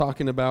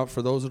talking about.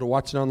 For those that are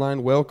watching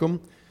online,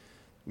 welcome.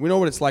 We know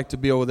what it's like to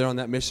be over there on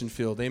that mission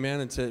field, amen.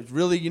 And to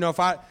really,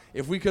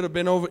 if we could have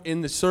been over in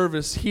the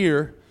service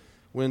here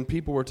when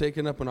people were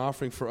taking up an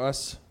offering for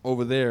us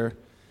over there,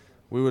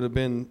 we would have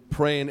been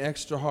praying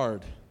extra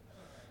hard.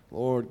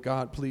 Lord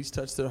God, please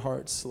touch their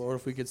hearts. Lord,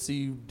 if we could see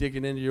you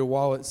digging into your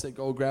wallet and say,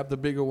 "Go grab the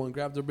bigger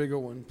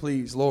one,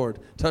 please, Lord,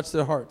 touch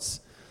their hearts."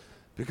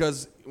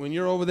 Because when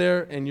you're over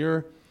there and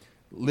you're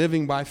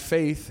living by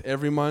faith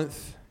every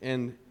month,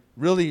 and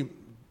really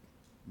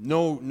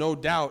no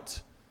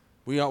doubt,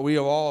 we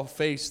have all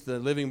faced the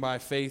living by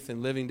faith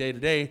and living day to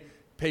day,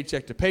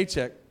 paycheck to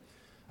paycheck.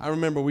 I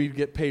remember we'd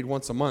get paid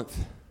once a month.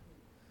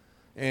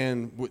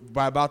 And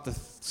by about the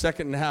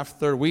second and a half,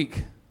 third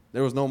week,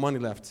 there was no money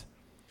left.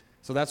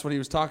 So that's what he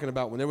was talking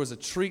about. When there was a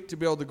treat to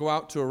be able to go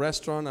out to a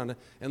restaurant.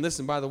 And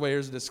listen, by the way,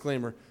 here's a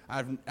disclaimer.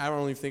 I don't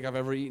even think I've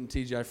ever eaten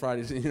TGI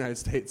Fridays in the United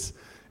States.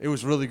 It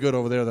was really good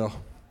over there, though.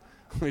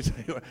 Let me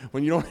tell you,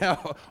 when you don't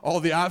have all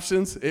the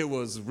options, it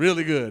was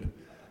really good.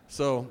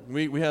 So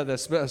we had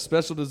that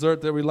special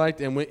dessert that we liked.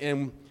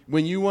 And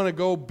when you want to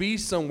go be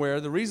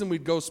somewhere, the reason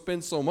we'd go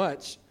spend so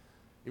much,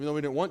 even though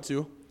we didn't want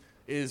to,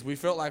 is we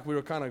felt like we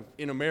were kind of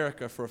in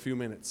America for a few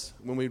minutes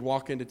when we'd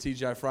walk into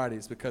TGI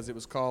Fridays, because it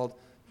was called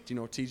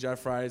TGI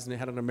Fridays, and they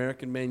had an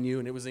American menu,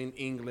 and it was in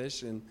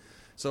English, and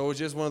so it was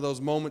just one of those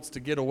moments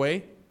to get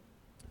away.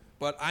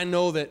 But I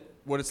know that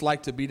what it's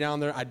like to be down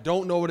there. I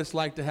don't know what it's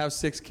like to have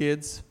 6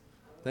 kids.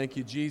 Thank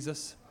you,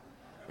 Jesus.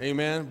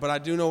 Amen. But I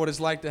do know what it's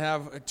like to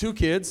have 2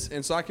 kids,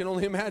 and so I can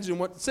only imagine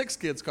what 6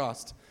 kids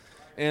cost.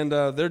 And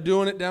they're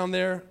doing it down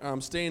there,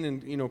 staying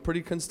in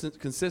pretty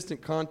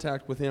consistent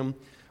contact with him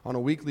on a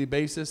weekly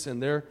basis,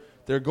 and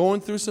they're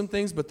going through some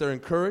things, but they're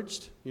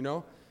encouraged,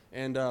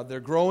 and they're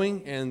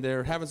growing, and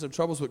they're having some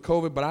troubles with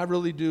COVID. But I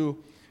really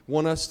do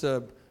want us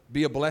to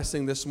be a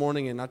blessing this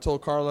morning. And I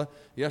told Carla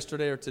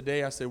yesterday or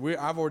today, I said,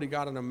 I've already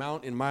got an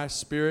amount in my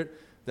spirit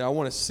that I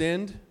want to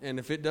send, and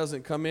if it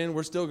doesn't come in,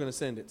 we're still going to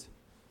send it,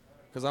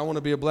 because I want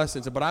to be a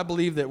blessing. But I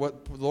believe that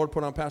what the Lord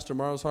put on Pastor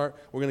Mario's heart,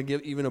 we're going to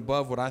give even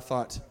above what I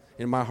thought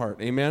in my heart,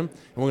 amen?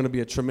 And we're going to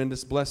be a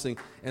tremendous blessing.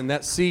 And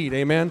that seed,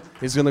 amen,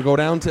 is going to go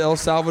down to El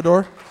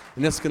Salvador,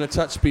 and it's going to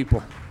touch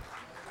people.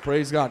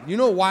 Praise God. You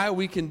know why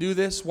we can do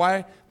this?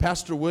 Why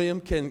Pastor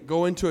William can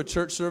go into a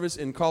church service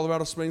in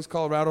Colorado Springs,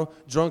 Colorado,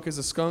 drunk as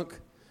a skunk,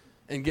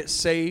 and get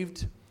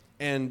saved,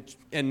 and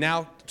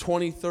now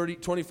 20, 30,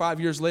 25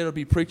 years later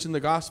be preaching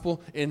the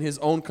gospel in his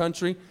own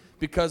country?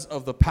 Because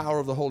of the power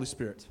of the Holy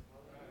Spirit.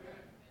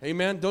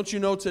 Amen. Don't you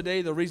know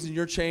today the reason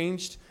you're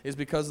changed is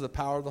because of the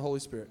power of the Holy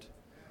Spirit?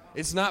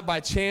 It's not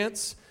by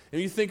chance.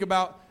 And you think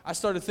about, I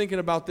started thinking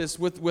about this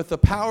with the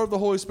power of the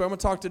Holy Spirit. I'm going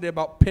to talk today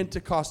about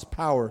Pentecost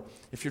power,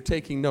 if you're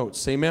taking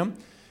notes. Amen.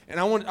 And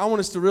I want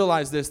us to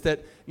realize this,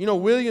 that,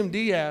 William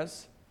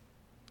Diaz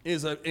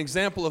is an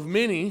example of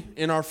many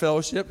in our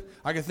fellowship.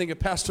 I can think of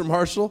Pastor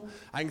Marshall.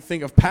 I can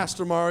think of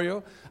Pastor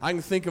Mario. I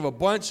can think of a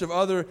bunch of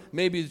other,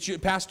 maybe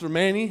Pastor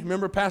Manny.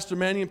 Remember Pastor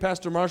Manny and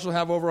Pastor Marshall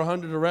have over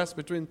 100 arrests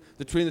between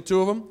the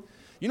 2 of them?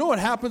 You know what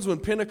happens when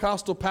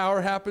Pentecostal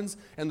power happens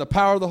and the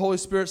power of the Holy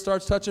Spirit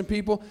starts touching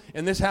people?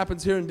 And this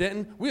happens here in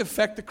Denton. We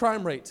affect the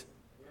crime rate.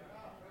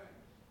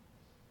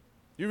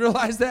 You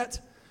realize that?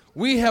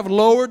 We have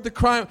lowered the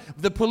crime.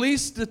 The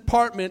police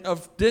department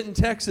of Denton,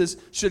 Texas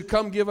should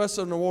come give us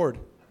an award.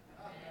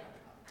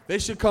 They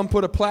should come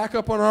put a plaque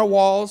up on our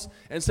walls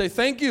and say,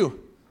 "Thank you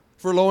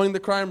for lowering the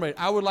crime rate."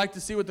 I would like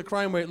to see what the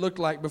crime rate looked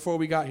like before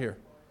we got here.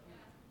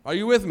 Are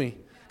you with me?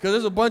 Because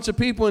there's a bunch of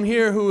people in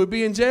here who would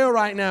be in jail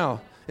right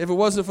now if it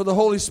wasn't for the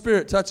Holy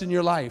Spirit touching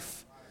your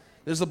life.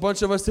 There's a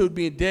bunch of us who would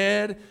be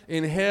dead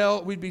in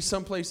hell. We'd be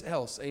someplace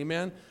else.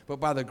 Amen? But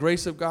by the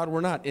grace of God,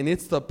 we're not. And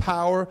it's the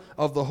power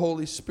of the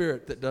Holy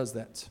Spirit that does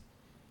that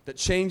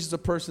changes a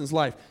person's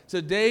life.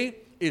 Today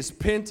is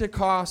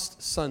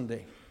Pentecost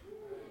Sunday.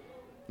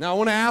 Now, I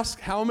want to ask,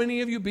 how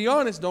many of you, be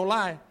honest, don't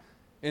lie.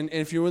 And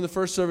if you were in the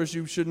first service,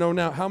 you should know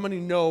now. How many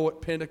know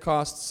what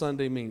Pentecost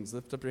Sunday means?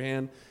 Lift up your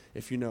hand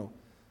if you know.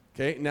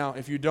 Okay, now,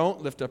 if you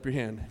don't, lift up your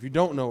hand. If you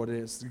don't know what it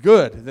is,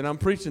 good. Then I'm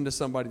preaching to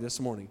somebody this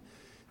morning.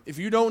 If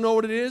you don't know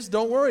what it is,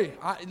 don't worry.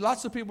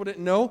 Lots of people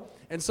didn't know,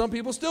 and some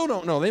people still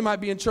don't know. They might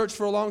be in church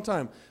for a long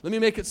time. Let me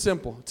make it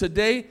simple.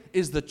 Today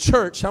is the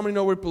church. How many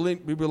know we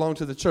belong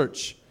to the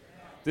church?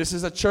 This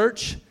is a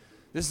church.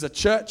 This is a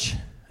church.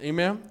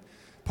 Amen.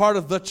 Part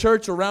of the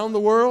church around the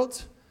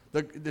world.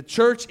 The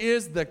church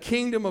is the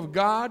kingdom of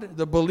God,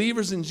 the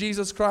believers in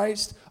Jesus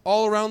Christ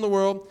all around the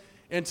world.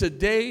 And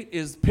today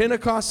is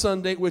Pentecost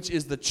Sunday, which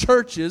is the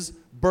church's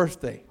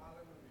birthday.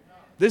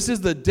 This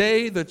is the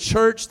day the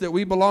church that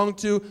we belong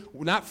to,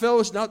 not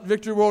Fellowship, not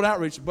Victory World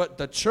Outreach, but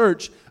the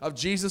church of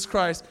Jesus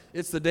Christ.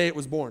 It's the day it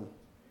was born.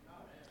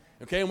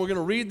 Okay, and we're going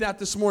to read that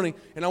this morning.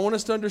 And I want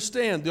us to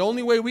understand the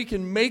only way we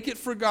can make it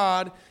for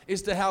God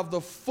is to have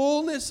the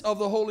fullness of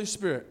the Holy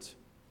Spirit.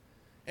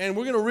 And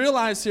we're going to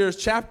realize here is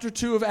chapter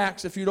 2 of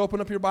Acts. If you'd open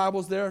up your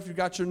Bibles there, if you've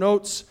got your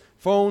notes,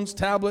 phones,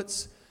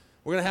 tablets,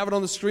 we're going to have it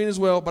on the screen as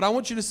well. But I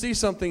want you to see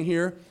something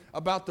here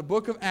about the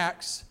book of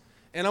Acts.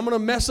 And I'm going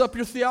to mess up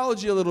your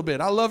theology a little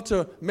bit. I love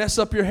to mess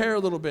up your hair a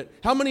little bit.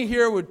 How many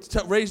here would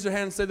raise their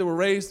hand and say they were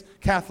raised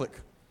Catholic?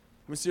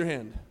 Let me see your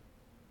hand.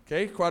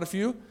 Okay, quite a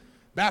few.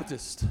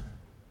 Baptist.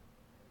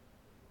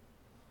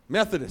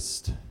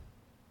 Methodist.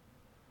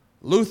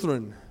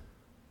 Lutheran.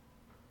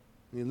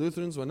 Any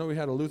Lutherans? Well, I know we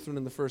had a Lutheran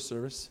in the first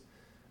service.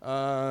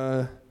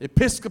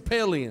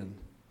 Episcopalian.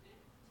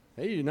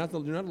 Hey, you're not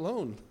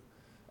alone.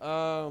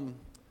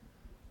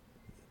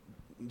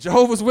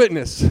 Jehovah's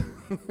Witness.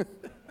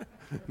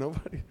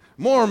 Nobody.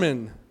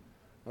 Mormon.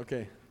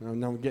 Okay.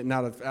 No, I'm getting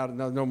out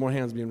of no more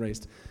hands being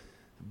raised.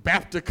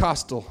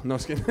 Baptist-costal. No,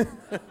 just kidding.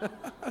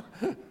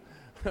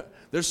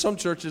 There's some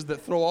churches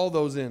that throw all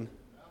those in.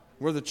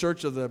 We're the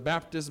church of the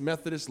Baptist,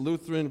 Methodist,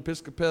 Lutheran,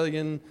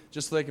 Episcopalian,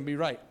 just so they can be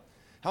right.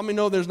 How many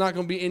know there's not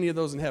going to be any of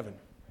those in heaven?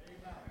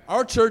 Amen.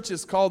 Our church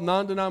is called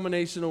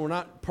non-denominational. We're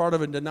not part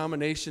of a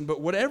denomination, but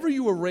whatever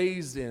you were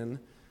raised in,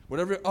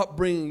 whatever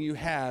upbringing you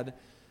had,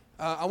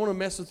 I want to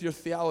mess with your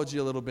theology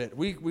a little bit.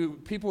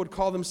 People would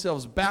call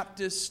themselves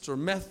Baptists or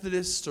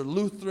Methodists or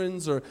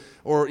Lutherans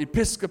or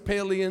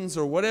Episcopalians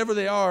or whatever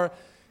they are.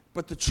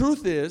 But the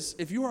truth is,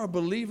 if you are a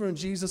believer in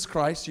Jesus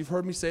Christ, you've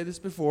heard me say this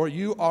before,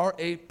 you are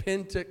a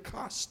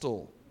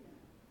Pentecostal.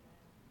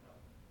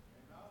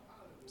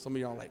 Some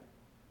of y'all are like,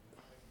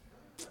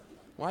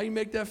 why you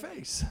make that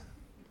face?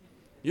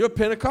 You're a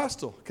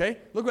Pentecostal, okay?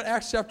 Look what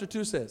Acts chapter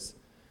 2 says.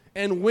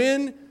 And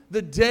when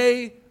the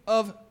day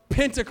of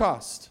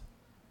Pentecost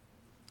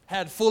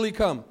had fully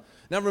come.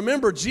 Now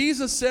remember,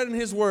 Jesus said in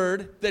his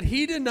word that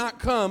he did not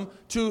come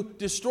to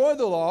destroy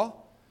the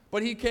law,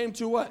 but he came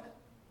to what?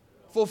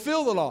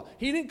 Fulfill the law.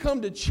 He didn't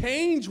come to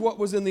change what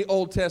was in the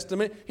Old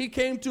Testament. He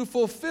came to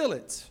fulfill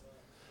it.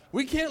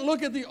 We can't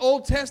look at the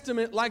Old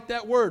Testament like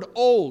that word,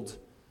 old.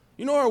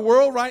 You know, our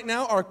world right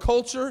now, our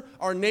culture,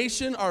 our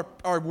nation,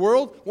 our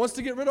world wants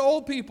to get rid of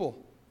old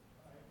people.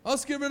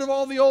 Let's get rid of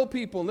all the old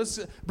people and let's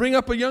bring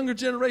up a younger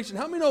generation.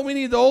 How many know we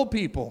need the old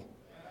people?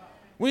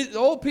 The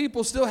old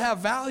people still have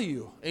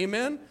value.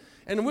 Amen?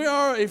 And we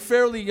are a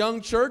fairly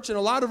young church, and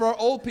a lot of our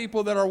old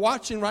people that are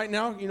watching right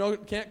now,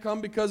 can't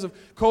come because of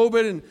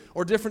COVID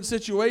or different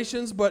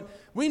situations, but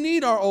we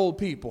need our old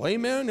people.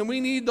 Amen? And we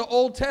need the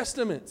Old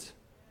Testament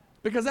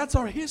because that's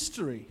our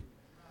history.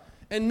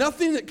 And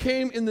nothing that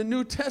came in the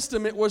New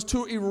Testament was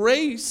to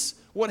erase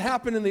what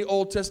happened in the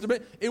Old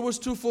Testament. It was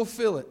to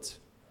fulfill it.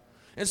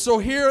 And so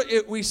here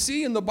we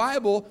see in the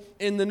Bible,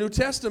 in the New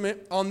Testament,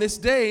 on this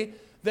day,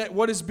 that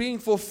what is being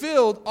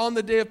fulfilled on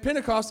the day of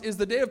Pentecost is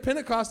the day of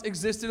Pentecost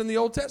existed in the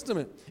Old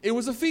Testament. It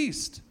was a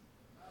feast.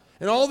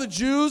 And all the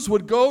Jews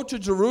would go to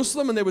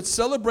Jerusalem and they would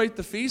celebrate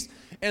the feast.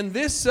 And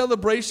this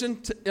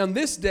celebration on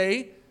this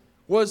day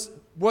was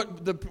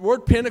what the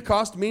word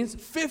Pentecost means,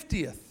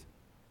 50th.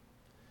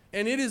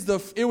 And it was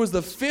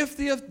the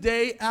 50th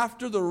day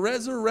after the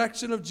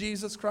resurrection of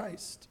Jesus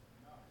Christ.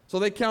 So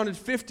they counted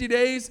 50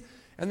 days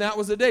and that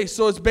was the day.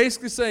 So it's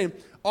basically saying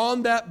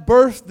on that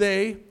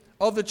birthday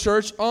of the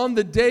church, on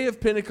the day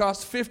of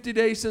Pentecost, 50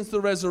 days since the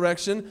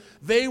resurrection,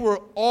 they were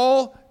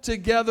all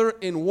together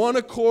in one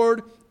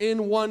accord,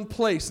 in one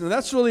place. Now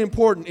that's really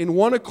important, in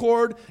one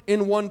accord,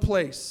 in one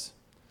place.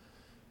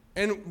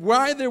 And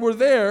while they were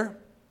there,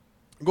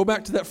 go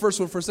back to that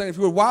first one for a second, if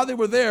you would, while they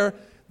were there,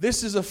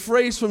 this is a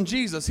phrase from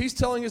Jesus. He's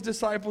telling his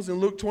disciples in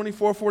Luke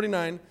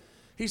 24:49,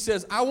 he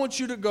says, I want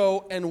you to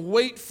go and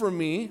wait for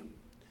me.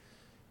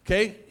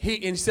 Okay,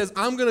 he says,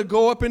 I'm going to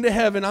go up into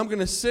heaven, I'm going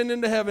to send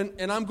into heaven,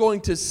 and I'm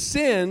going to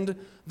send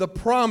the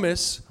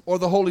promise or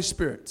the Holy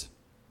Spirit.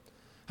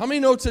 How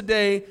many know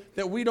today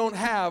that we don't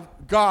have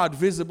God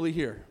visibly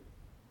here?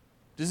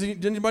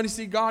 Did anybody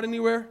see God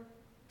anywhere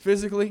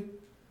physically?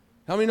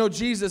 How many know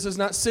Jesus is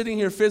not sitting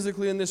here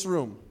physically in this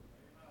room?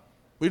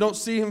 We don't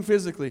see him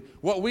physically.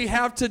 What we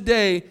have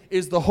today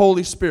is the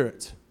Holy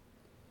Spirit.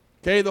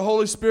 Okay, the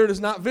Holy Spirit is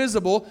not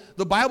visible.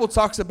 The Bible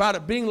talks about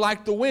it being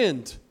like the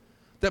wind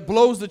that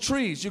blows the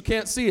trees. You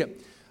can't see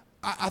it.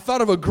 I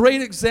thought of a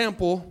great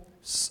example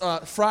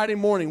Friday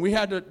morning. We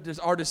had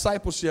our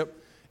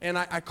discipleship, and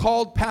I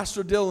called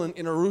Pastor Dylan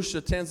in Arusha,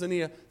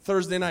 Tanzania,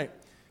 Thursday night,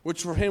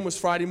 which for him was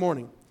Friday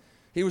morning.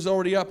 He was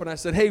already up, and I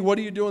said, hey, what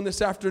are you doing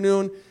this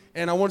afternoon?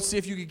 And I want to see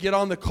if you could get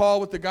on the call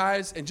with the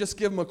guys and just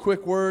give them a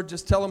quick word.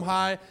 Just tell them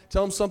hi.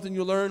 Tell them something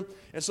you learned.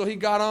 And so he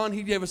got on.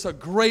 He gave us a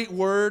great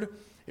word.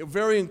 A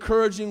very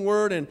encouraging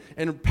word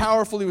and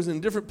powerful. He was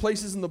in different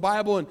places in the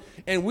Bible.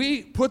 And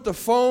we put the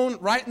phone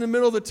right in the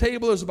middle of the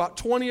table. There's about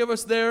 20 of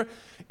us there.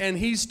 And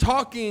he's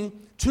talking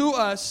to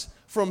us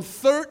from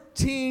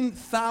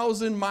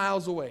 13,000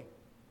 miles away.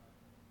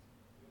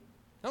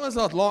 Now, that's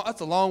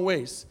a long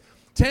ways.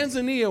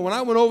 Tanzania, when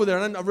I went over there,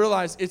 and I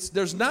realized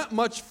there's not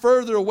much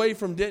further away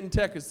from Denton,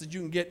 Texas that you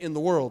can get in the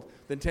world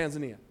than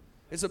Tanzania.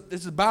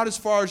 It's about as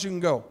far as you can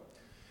go.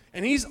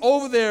 And he's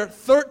over there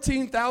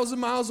 13,000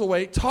 miles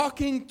away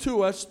talking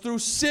to us through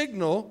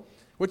Signal,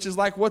 which is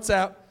like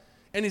WhatsApp,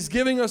 and he's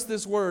giving us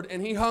this word.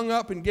 And he hung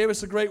up and gave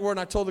us a great word, and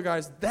I told the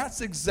guys,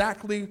 that's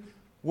exactly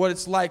what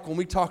it's like when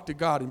we talk to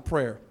God in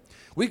prayer.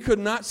 We could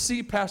not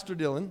see Pastor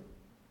Dylan.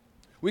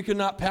 We could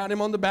not pat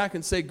him on the back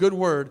and say, good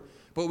word.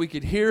 but we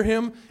could hear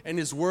him and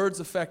his words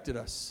affected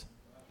us.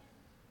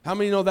 How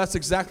many know that's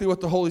exactly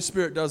what the Holy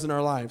Spirit does in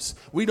our lives?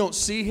 We don't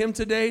see him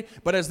today,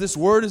 but as this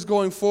word is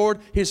going forward,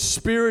 his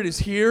Spirit is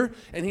here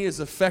and he is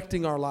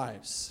affecting our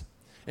lives.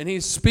 And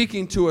he's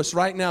speaking to us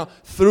right now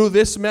through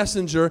this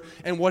messenger.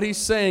 And what he's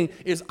saying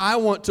is, I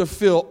want to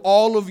fill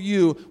all of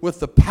you with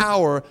the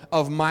power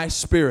of my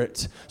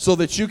Spirit so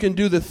that you can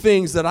do the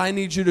things that I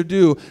need you to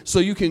do, so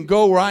you can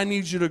go where I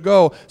need you to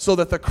go, so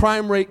that the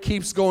crime rate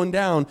keeps going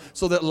down,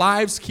 so that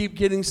lives keep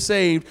getting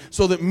saved,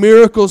 so that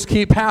miracles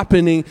keep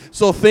happening,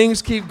 so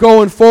things keep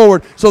going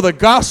forward, so the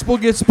gospel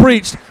gets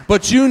preached.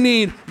 But you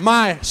need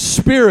my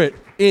Spirit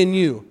in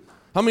you.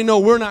 How many know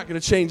we're not going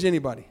to change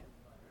anybody?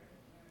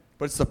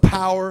 But it's the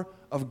power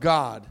of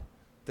God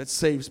that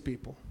saves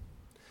people.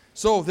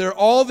 So they're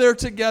all there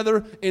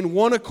together in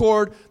one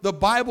accord. The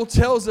Bible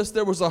tells us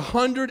there was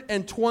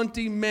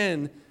 120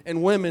 men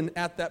and women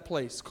at that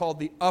place called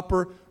the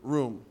upper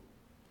room.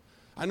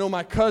 I know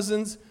my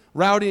cousins,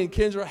 Rowdy and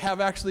Kendra, have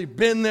actually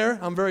been there.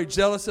 I'm very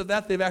jealous of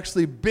that. They've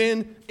actually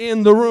been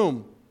in the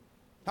room.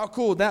 How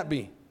cool would that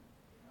be?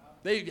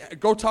 They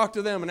go talk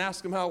to them and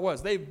ask them how it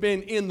was. They've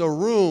been in the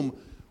room,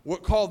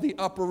 what called the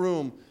upper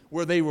room,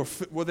 where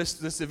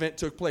this event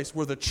took place,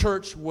 where the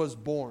church was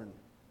born.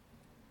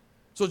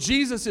 So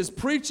Jesus is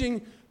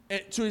preaching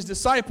to his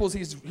disciples.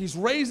 He's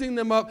raising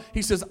them up.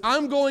 He says,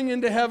 I'm going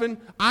into heaven.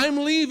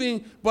 I'm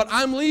leaving, but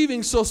I'm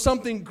leaving so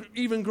something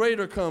even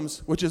greater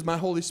comes, which is my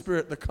Holy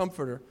Spirit, the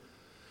Comforter.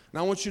 And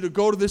I want you to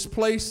go to this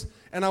place,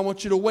 and I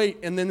want you to wait.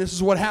 And then this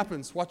is what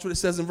happens. Watch what it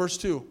says in verse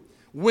 2.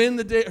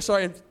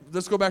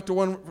 Let's go back to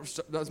one.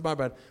 That's my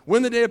bad.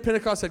 When the day of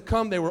Pentecost had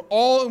come, they were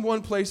all in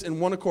one place in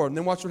one accord. And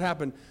then watch what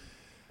happened.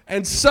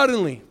 And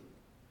suddenly,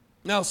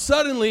 now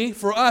suddenly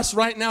for us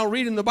right now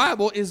reading the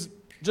Bible is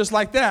just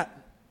like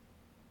that.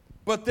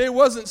 But there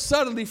wasn't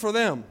suddenly for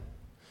them.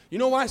 You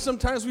know why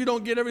sometimes we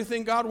don't get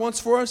everything God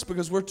wants for us?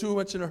 Because we're too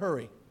much in a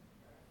hurry.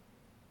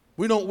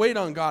 We don't wait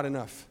on God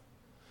enough.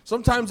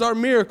 Sometimes our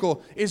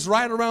miracle is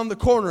right around the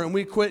corner and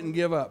we quit and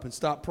give up and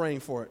stop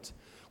praying for it.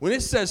 When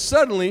it says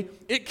suddenly,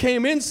 it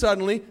came in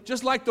suddenly,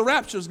 just like the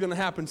rapture is going to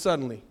happen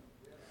suddenly.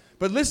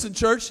 But listen,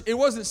 church, it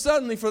wasn't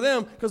suddenly for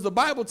them, because the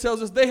Bible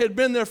tells us they had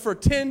been there for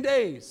 10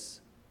 days.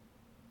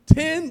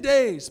 10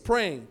 days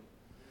praying.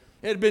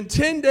 It had been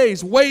 10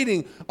 days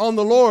waiting on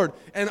the Lord.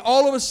 And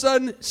all of a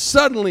sudden,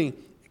 suddenly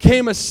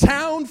came a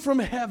sound from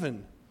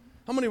heaven.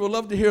 How many would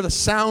love to hear the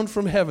sound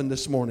from heaven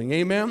this morning?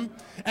 Amen?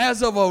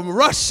 As of a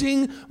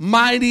rushing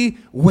mighty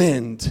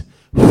wind.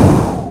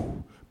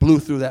 Blew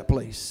through that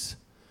place.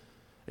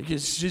 You can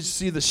just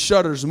see the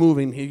shutters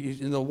moving,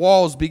 and the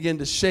walls begin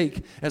to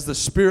shake as the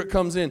Spirit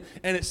comes in.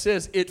 And it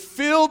says, it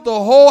filled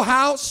the whole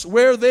house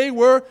where they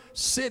were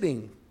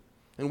sitting.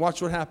 And watch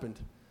what happened.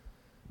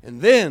 And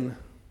then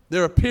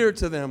there appeared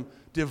to them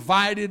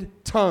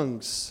divided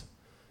tongues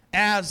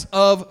as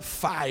of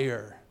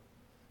fire.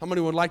 How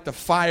many would like the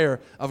fire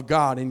of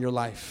God in your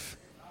life?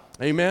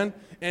 Amen?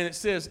 And it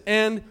says,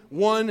 and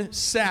one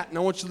sat. And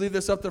I want you to leave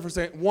this up there for a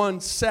second. One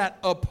sat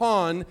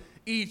upon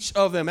each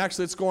of them.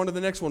 Actually, let's go on to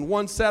the next one.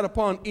 One sat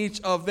upon each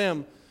of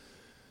them.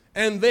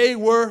 And they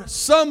were,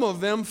 some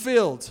of them,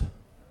 filled.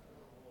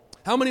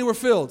 How many were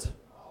filled?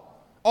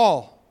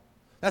 All.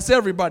 That's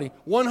everybody.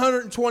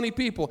 120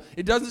 people.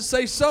 It doesn't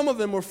say some of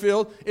them were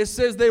filled. It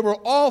says they were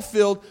all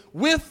filled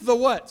with the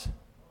what?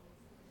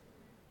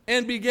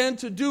 And began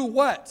to do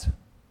what?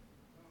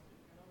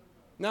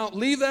 Now,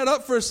 leave that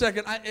up for a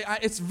second.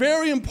 It's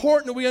very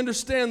important that we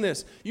understand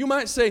this. You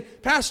might say,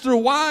 Pastor,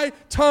 why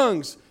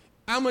tongues?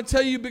 I'm going to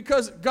tell you,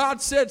 because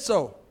God said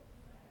so.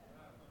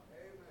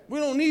 We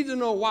don't need to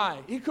know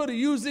why. He could have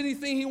used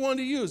anything he wanted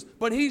to use,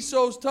 but he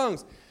chose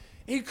tongues.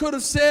 He could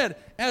have said,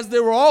 as they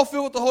were all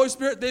filled with the Holy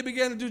Spirit, they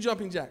began to do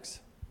jumping jacks.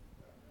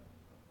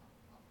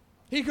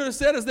 He could have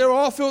said, as they were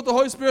all filled with the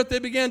Holy Spirit, they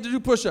began to do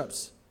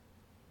push-ups.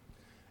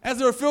 As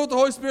they were filled with the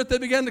Holy Spirit, they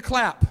began to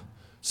clap,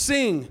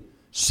 sing,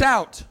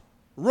 shout,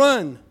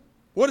 run.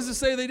 What does it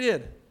say they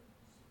did?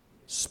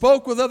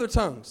 Spoke with other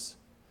tongues.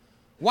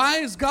 Why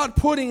is God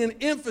putting an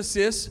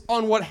emphasis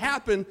on what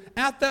happened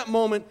at that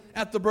moment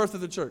at the birth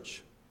of the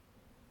church?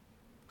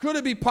 Could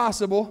it be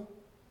possible,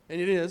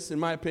 and it is, in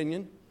my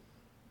opinion,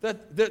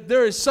 that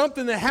there is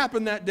something that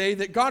happened that day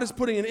that God is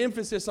putting an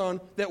emphasis on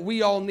that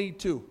we all need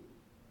too?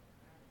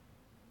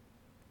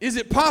 Is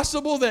it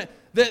possible that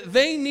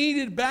they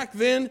needed back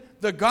then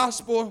the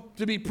gospel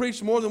to be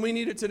preached more than we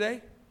need it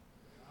today?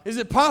 Is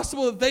it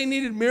possible that they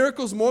needed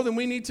miracles more than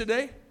we need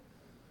today?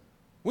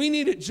 We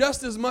need it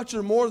just as much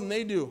or more than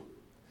they do.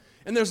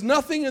 And there's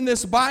nothing in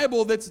this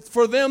Bible that's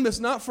for them that's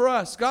not for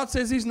us. God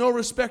says he's no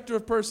respecter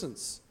of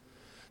persons.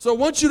 So I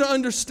want you to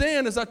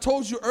understand, as I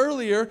told you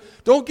earlier,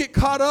 don't get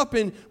caught up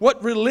in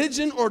what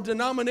religion or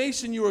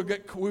denomination we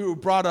were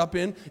brought up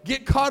in.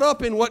 Get caught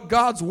up in what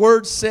God's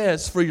Word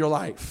says for your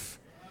life.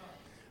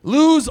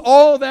 Lose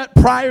all that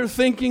prior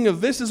thinking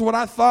of this is what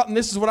I thought and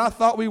this is what I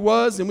thought we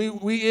was and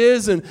we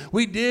is and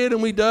we did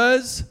and we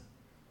does.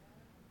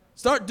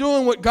 Start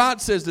doing what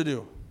God says to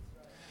do.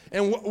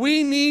 And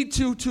we need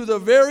to the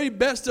very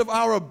best of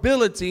our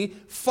ability,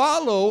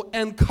 follow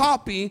and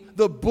copy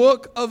the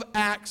book of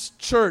Acts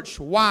church.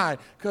 Why?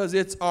 Because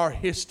it's our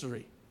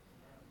history.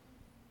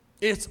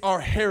 It's our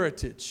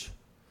heritage.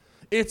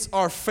 It's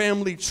our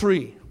family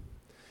tree.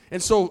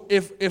 And so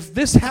if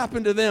this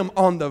happened to them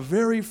on the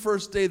very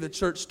first day the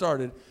church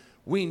started,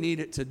 we need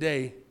it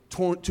today,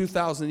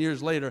 2,000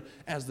 years later,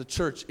 as the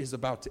church is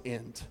about to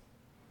end.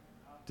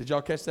 Did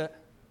y'all catch that?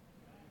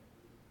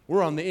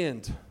 We're on the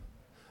end.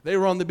 They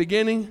were on the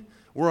beginning,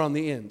 we're on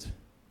the end.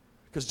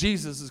 Because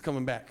Jesus is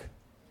coming back.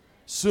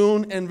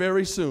 Soon and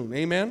very soon.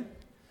 Amen?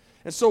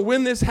 And so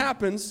when this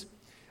happens,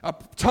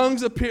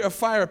 tongues of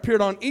fire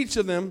appeared on each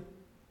of them.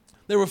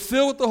 They were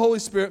filled with the Holy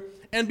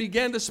Spirit and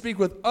began to speak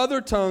with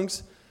other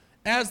tongues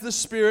as the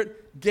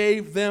Spirit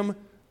gave them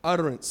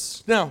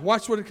utterance. Now,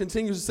 watch what it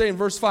continues to say in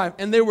verse 5.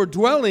 And they were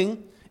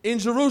dwelling in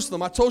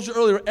Jerusalem. I told you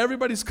earlier,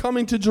 everybody's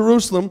coming to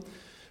Jerusalem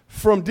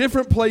from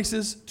different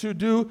places to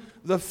do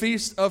the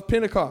Feast of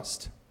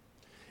Pentecost.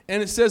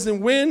 And it says,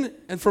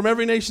 and from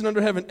every nation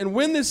under heaven. And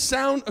when this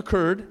sound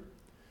occurred,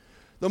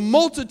 the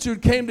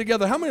multitude came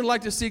together. How many would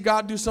like to see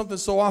God do something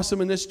so awesome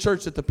in this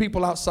church that the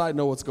people outside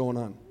know what's going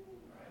on?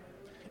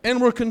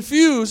 And were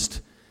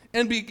confused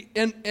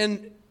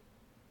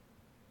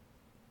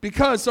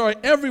because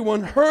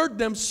everyone heard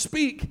them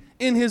speak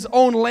in his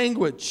own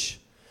language.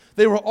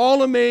 They were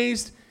all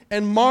amazed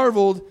and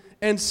marveled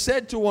and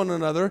said to one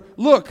another,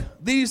 look,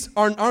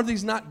 are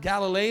these not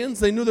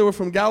Galileans? They knew they were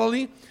from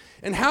Galilee.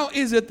 And how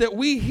is it that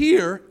we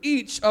hear,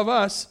 each of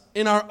us,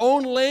 in our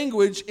own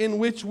language in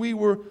which we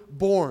were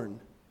born?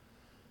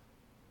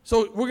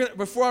 So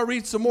before I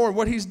read some more,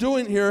 what he's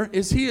doing here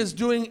is he is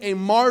doing a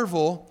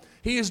marvel.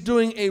 He is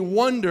doing a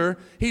wonder.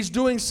 He's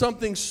doing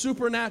something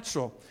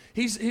supernatural.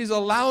 He's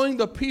allowing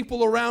the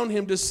people around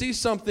him to see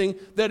something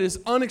that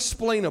is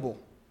unexplainable.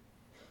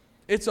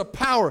 It's a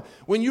power.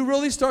 When you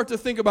really start to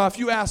think about, if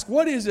you ask,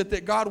 what is it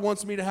that God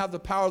wants me to have the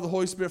power of the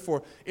Holy Spirit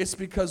for? It's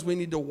because we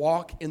need to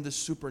walk in the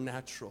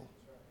supernatural.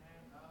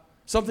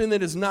 Something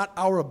that is not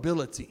our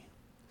ability.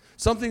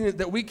 Something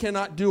that we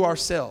cannot do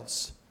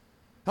ourselves.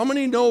 How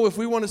many know if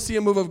we want to see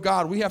a move of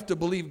God, we have to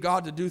believe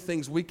God to do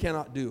things we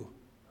cannot do?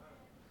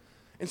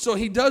 And so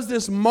he does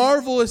this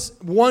marvelous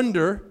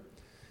wonder,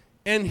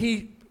 and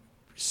he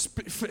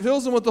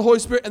fills them with the Holy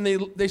Spirit, and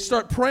they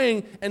start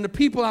praying, and the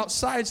people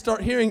outside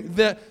start hearing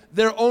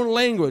their own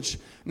language.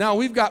 Now,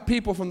 we've got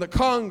people from the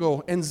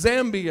Congo and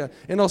Zambia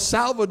and El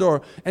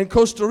Salvador and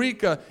Costa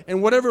Rica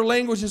and whatever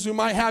languages we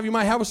might have. You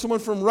might have someone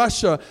from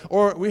Russia,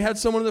 or we had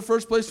someone in the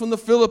first place from the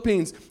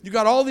Philippines. You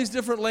got all these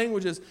different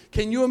languages.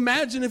 Can you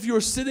imagine if you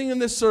were sitting in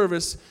this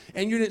service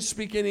and you didn't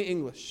speak any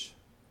English?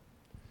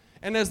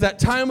 And as that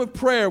time of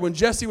prayer, when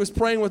Jesse was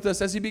praying with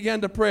us, as he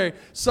began to pray,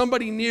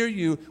 somebody near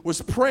you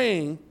was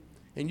praying,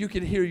 and you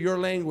could hear your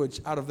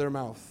language out of their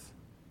mouth.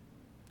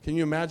 Can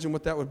you imagine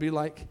what that would be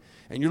like?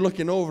 And you're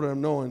looking over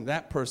them knowing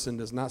that person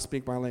does not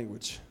speak my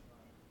language.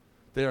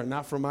 They are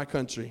not from my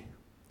country.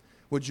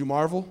 Would you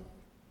marvel?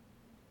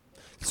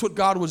 That's what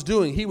God was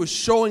doing. He was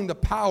showing the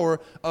power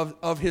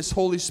of his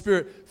Holy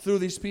Spirit through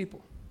these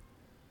people.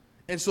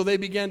 And so they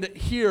began to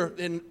hear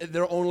in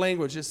their own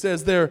language. It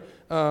says they're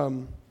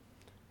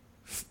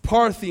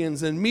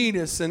Parthians and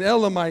Medes and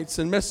Elamites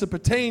and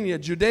Mesopotamia,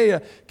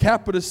 Judea,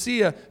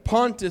 Cappadocia,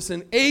 Pontus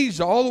and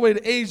Asia, all the way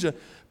to Asia,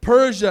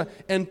 Persia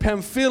and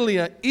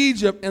Pamphylia,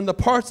 Egypt and the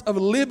parts of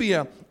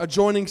Libya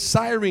adjoining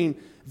Cyrene,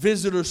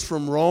 visitors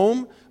from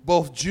Rome,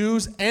 both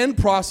Jews and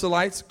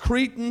proselytes,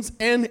 Cretans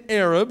and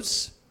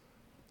Arabs.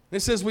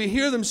 It says we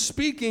hear them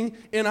speaking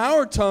in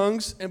our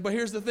tongues, but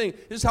here's the thing.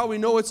 This is how we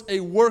know it's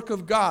a work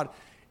of God.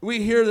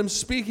 We hear them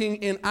speaking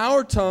in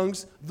our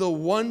tongues the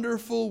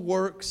wonderful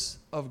works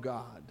of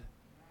God.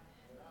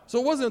 So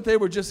it wasn't that they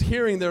were just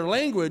hearing their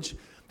language.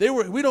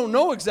 We don't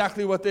know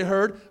exactly what they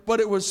heard, but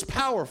it was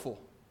powerful.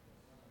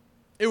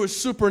 It was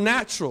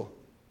supernatural.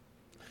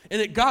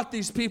 And it got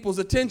these people's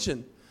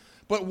attention.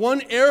 But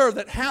one error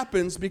that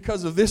happens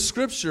because of this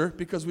scripture,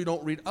 because we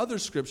don't read other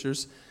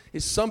scriptures,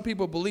 is some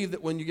people believe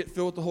that when you get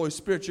filled with the Holy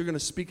Spirit, you're going to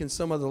speak in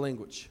some other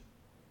language.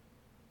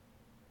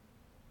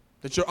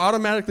 That you're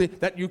automatically,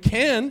 that you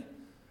can.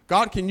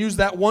 God can use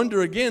that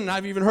wonder again, and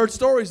I've even heard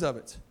stories of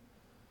it.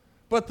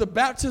 But the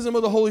baptism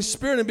of the Holy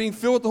Spirit and being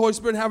filled with the Holy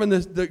Spirit and having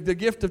the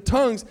gift of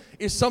tongues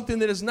is something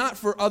that is not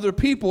for other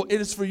people. It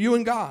is for you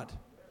and God.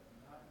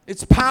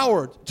 It's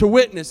power to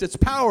witness. It's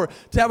power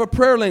to have a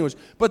prayer language.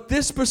 But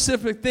this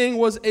specific thing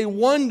was a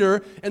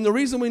wonder, and the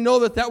reason we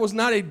know that was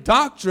not a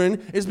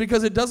doctrine is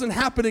because it doesn't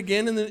happen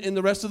again in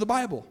the rest of the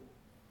Bible,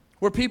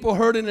 where people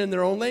heard it in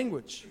their own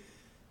language.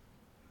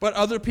 But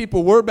other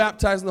people were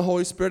baptized in the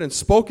Holy Spirit and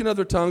spoke in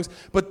other tongues.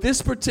 But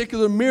this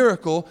particular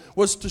miracle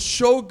was to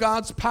show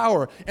God's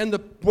power. And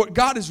what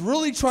God is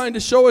really trying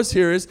to show us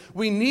here is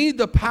we need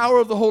the power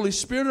of the Holy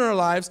Spirit in our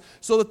lives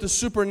so that the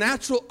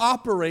supernatural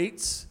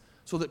operates,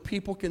 so that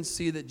people can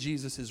see that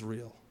Jesus is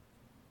real.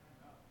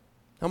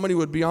 How many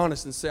would be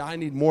honest and say, I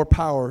need more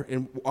power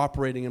in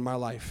operating in my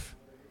life?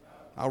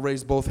 I'll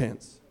raise both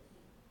hands.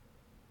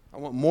 I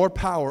want more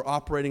power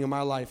operating in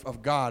my life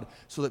of God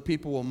so that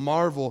people will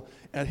marvel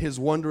at his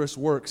wondrous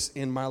works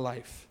in my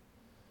life.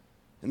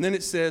 And then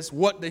it says,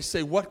 what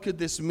could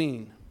this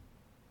mean?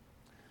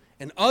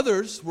 And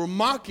others were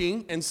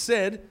mocking and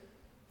said,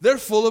 they're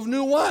full of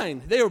new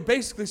wine. They were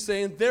basically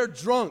saying they're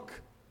drunk.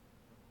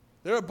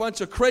 They're a bunch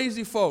of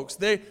crazy folks.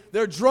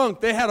 They're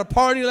drunk. They had a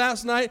party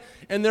last night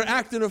and they're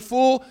acting a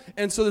fool.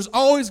 And so there's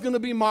always going to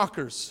be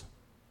mockers.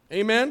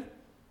 Amen?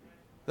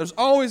 There's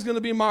always going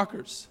to be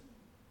mockers.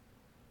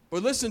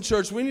 But listen,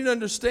 church, we need to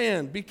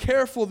understand, be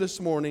careful this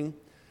morning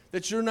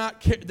that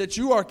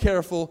you are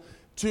careful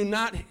to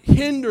not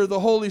hinder the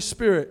Holy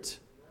Spirit,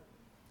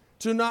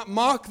 to not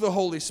mock the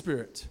Holy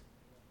Spirit,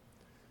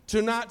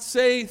 to not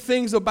say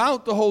things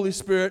about the Holy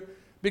Spirit,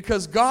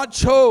 because God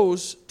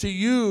chose to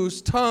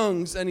use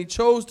tongues and he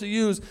chose to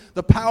use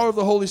the power of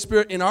the Holy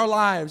Spirit in our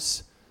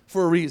lives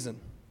for a reason.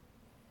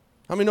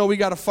 How many know we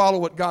got to follow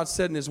what God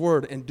said in his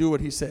word and do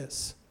what he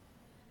says?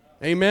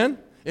 Amen?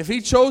 If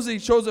he chose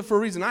it for a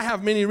reason. I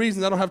have many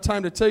reasons I don't have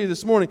time to tell you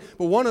this morning,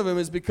 but one of them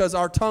is because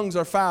our tongues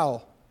are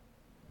foul.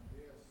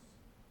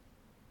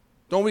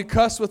 Don't we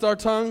cuss with our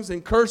tongues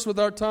and curse with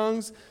our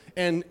tongues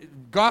and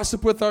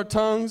gossip with our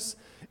tongues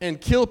and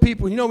kill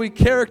people? You know, we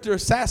character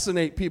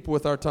assassinate people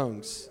with our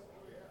tongues.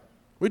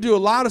 We do a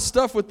lot of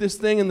stuff with this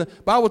thing, and the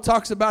Bible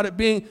talks about it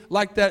being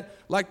like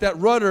that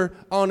rudder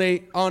on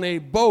a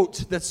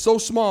boat that's so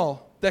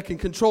small that can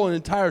control an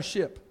entire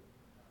ship.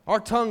 Our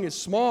tongue is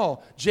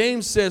small.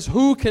 James says,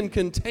 who can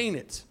contain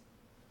it?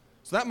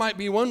 So that might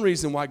be one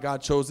reason why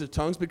God chose the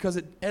tongues, because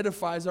it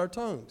edifies our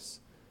tongues.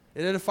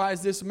 It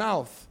edifies this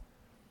mouth.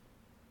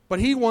 But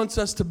he wants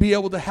us to be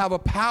able to have a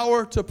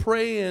power to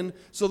pray in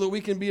so that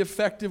we can be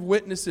effective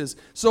witnesses.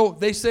 So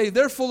they say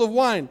they're full of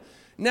wine.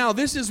 Now,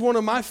 this is one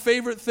of my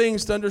favorite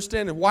things to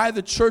understand, why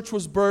the church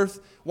was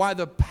birthed, why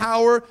the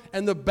power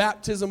and the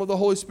baptism of the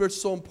Holy Spirit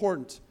is so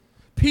important.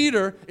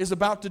 Peter is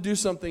about to do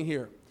something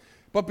here.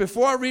 But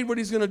before I read what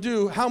he's going to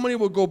do, how many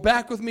will go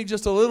back with me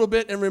just a little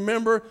bit and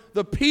remember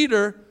the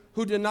Peter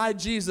who denied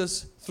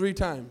Jesus 3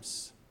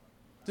 times?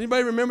 Does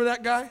anybody remember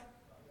that guy?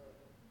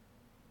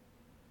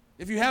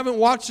 If you haven't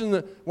watched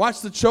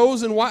The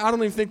Chosen, I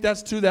don't even think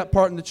that's to that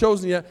part in The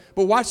Chosen yet,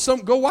 but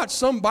go watch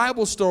some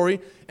Bible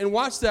story and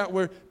watch that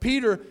where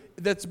Peter,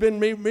 that's been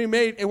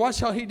remade, and watch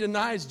how he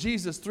denies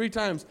Jesus 3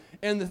 times.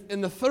 And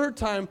the third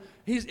time,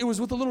 it was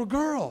with a little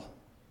girl.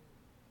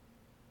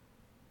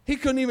 He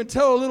couldn't even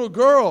tell a little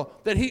girl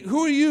that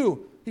who are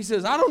you? He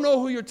says, I don't know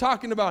who you're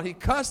talking about. He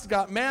cussed,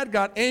 got mad,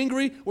 got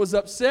angry, was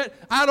upset.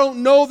 I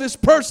don't know this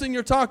person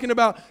you're talking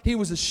about. He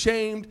was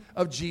ashamed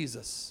of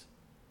Jesus.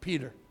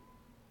 Peter.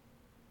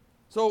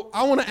 So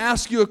I want to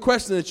ask you a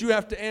question that you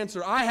have to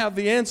answer. I have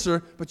the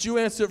answer, but you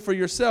answer it for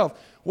yourself.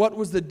 What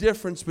was the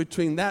difference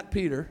between that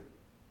Peter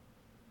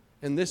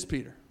and this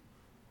Peter?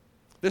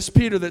 This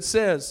Peter that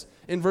says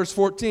in verse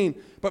 14,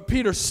 but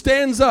Peter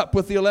stands up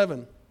with the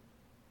 11,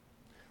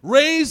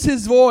 raised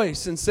his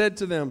voice and said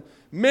to them,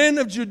 men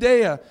of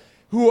Judea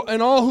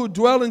and all who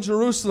dwell in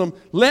Jerusalem,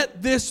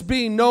 let this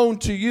be known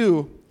to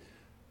you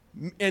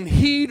and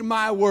heed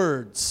my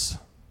words.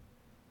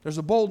 There's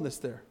a boldness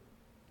there.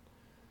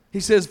 He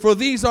says, for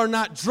these are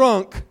not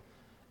drunk,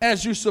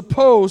 as you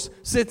suppose,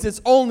 since it's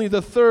only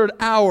the 3rd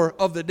hour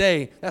of the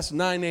day. That's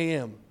 9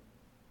 a.m.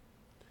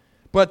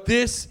 But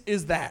this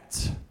is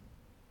that.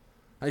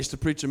 I used to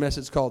preach a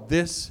message called,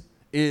 This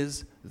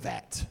is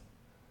That.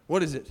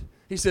 What is it?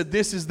 He said,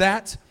 this is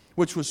that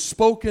which was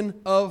spoken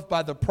of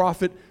by the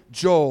prophet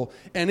Joel.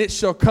 And it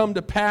shall come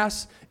to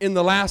pass in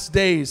the last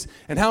days.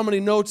 And how many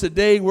know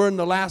today we're in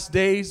the last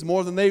days?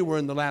 More than they were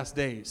in the last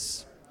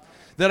days.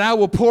 That I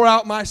will pour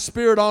out my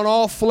spirit on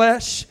all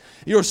flesh.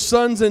 Your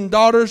sons and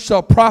daughters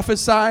shall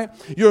prophesy.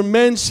 Your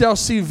men shall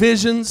see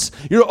visions.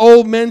 Your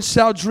old men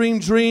shall dream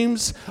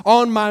dreams.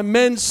 On my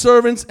men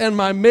servants and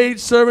my maid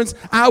servants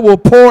I will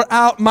pour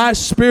out my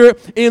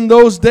spirit in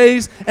those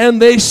days, and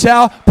they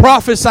shall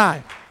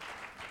prophesy.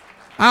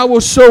 I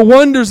will show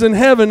wonders in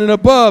heaven and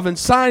above, and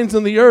signs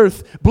in the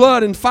earth,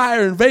 blood and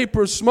fire and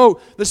vapor of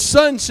smoke. The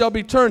sun shall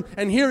be turned,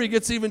 and here he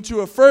gets even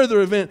to a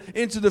further event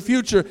into the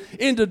future,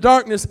 into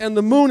darkness, and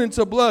the moon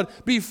into blood,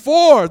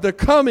 before the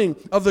coming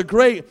of the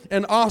great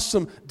and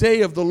awesome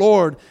day of the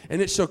Lord.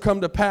 And it shall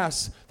come to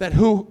pass that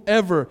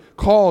whoever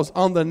calls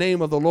on the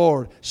name of the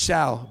Lord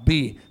shall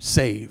be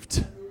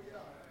saved.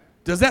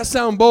 Does that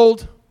sound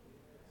bold?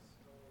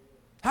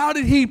 How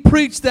did he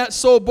preach that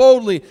so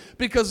boldly?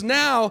 Because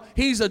now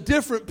he's a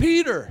different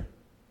Peter.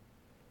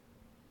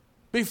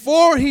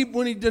 Before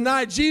when he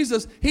denied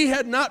Jesus, he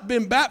had not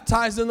been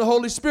baptized in the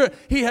Holy Spirit.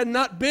 He had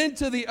not been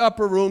to the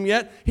upper room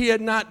yet. He had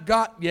not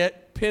got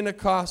yet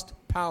Pentecost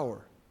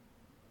power.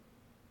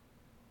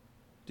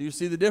 Do you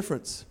see the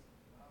difference?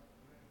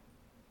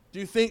 Do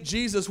you think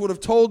Jesus would have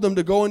told them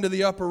to go into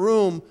the upper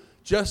room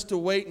just to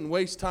wait and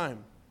waste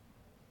time?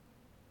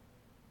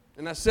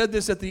 And I said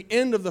this at the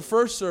end of the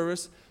first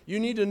service, You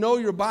need to know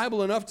your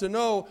Bible enough to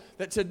know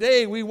that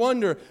today we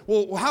wonder,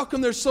 well, how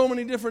come there's so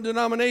many different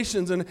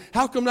denominations, and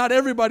how come not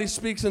everybody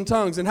speaks in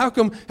tongues, and how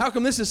come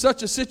this is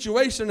such a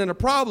situation and a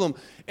problem?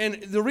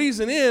 And the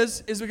reason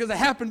is because it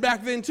happened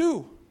back then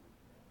too.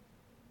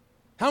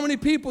 How many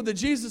people did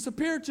Jesus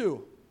appear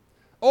to?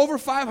 Over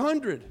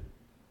 500. The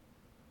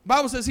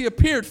Bible says he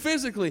appeared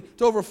physically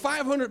to over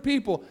 500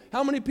 people.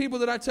 How many people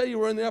did I tell you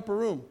were in the upper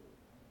room?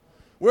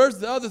 Where's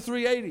the other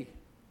 380?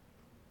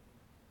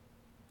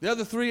 The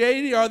other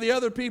 380 are the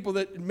other people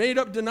that made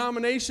up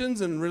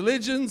denominations and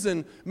religions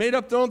and made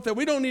up their own thing.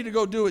 We don't need to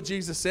go do what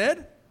Jesus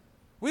said.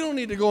 We don't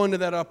need to go into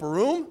that upper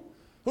room.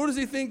 Who does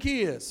he think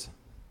he is?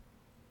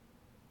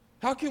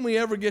 How can we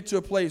ever get to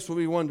a place where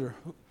we wonder,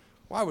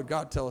 why would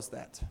God tell us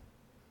that?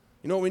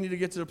 You know what we need to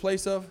get to the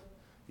place of?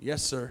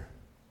 Yes, sir.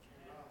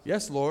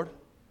 Yes, Lord.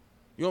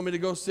 You want me to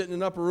go sit in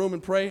an upper room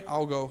and pray?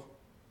 I'll go.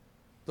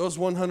 Those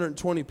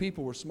 120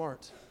 people were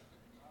smart.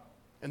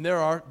 And there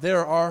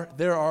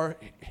are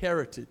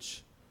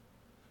heritage.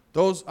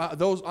 Those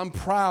I'm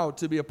proud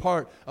to be a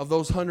part of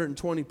those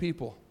 120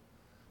 people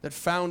that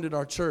founded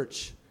our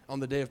church on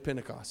the day of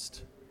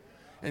Pentecost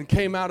and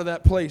came out of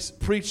that place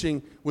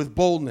preaching with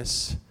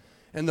boldness.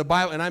 And the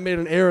Bible, and I made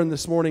an error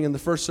this morning in the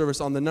first service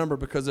on the number,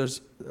 because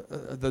there's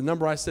the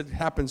number I said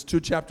happens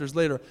 2 chapters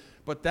later.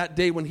 But that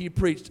day when he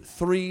preached,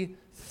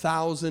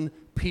 3,000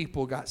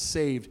 people got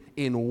saved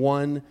in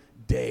one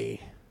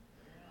day.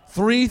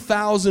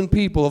 3,000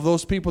 people of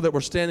those people that were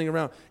standing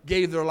around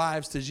gave their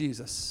lives to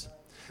Jesus.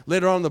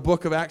 Later on in the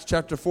book of Acts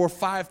chapter 4,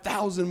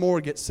 5,000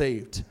 more get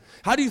saved.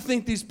 How do you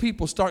think these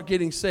people start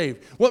getting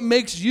saved? What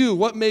made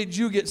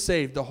you get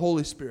saved? The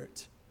Holy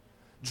Spirit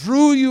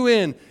drew you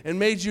in and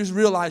made you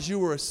realize you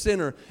were a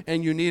sinner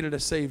and you needed a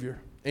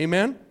Savior.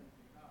 Amen?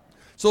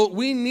 So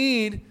we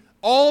need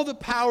all the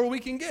power we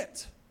can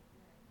get.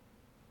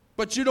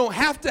 But you don't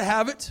have to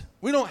have it.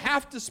 We don't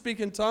have to speak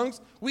in tongues.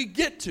 We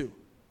get to.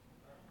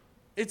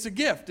 It's a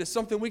gift. It's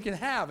something we can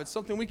have. It's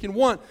something we can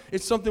want.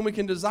 It's something we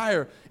can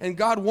desire. And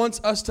God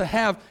wants us to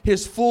have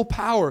his full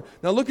power.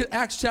 Now look at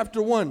Acts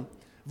chapter 1,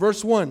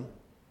 verse 1.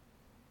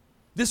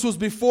 This was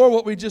before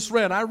what we just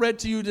read. I read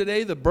to you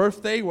today the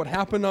birthday, what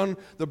happened on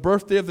the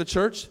birthday of the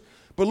church.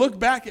 But look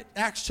back at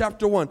Acts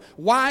chapter 1.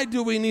 Why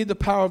do we need the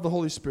power of the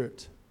Holy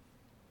Spirit?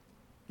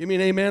 Give me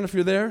an amen if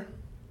you're there.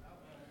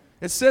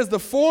 It says, the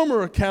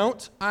former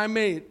account I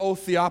made, O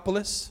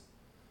Theophilus,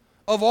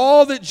 of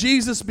all that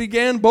Jesus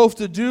began both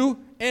to do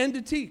and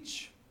to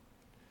teach,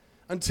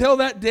 until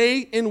that day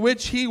in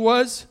which he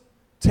was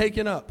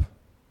taken up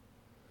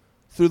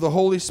through the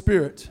Holy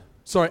Spirit.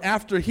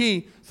 After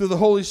he, through the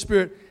Holy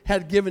Spirit,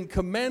 had given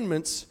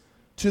commandments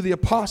to the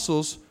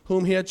apostles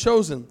whom he had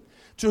chosen,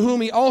 to whom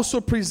he also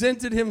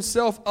presented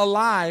himself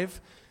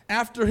alive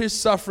after his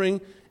suffering,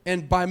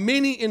 and by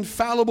many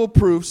infallible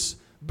proofs,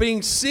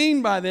 being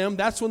seen by them,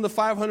 that's when the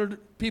 500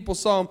 people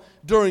saw him,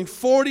 during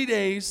 40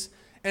 days,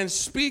 and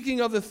speaking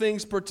of the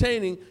things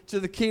pertaining to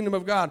the kingdom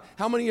of God.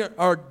 How many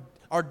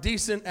are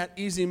decent at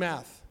easy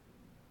math?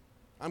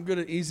 I'm good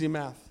at easy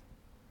math.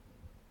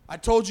 I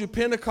told you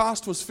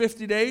Pentecost was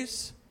 50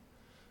 days.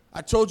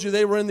 I told you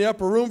they were in the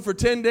upper room for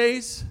 10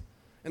 days.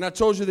 And I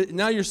told you that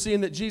now you're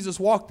seeing that Jesus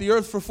walked the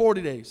earth for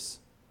 40 days.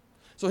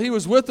 So he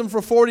was with them for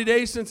 40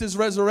 days since his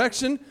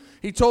resurrection.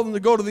 He told them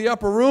to go to the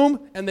upper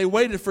room, and they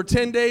waited for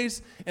 10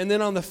 days. And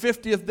then on the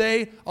 50th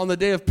day, on the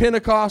day of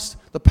Pentecost,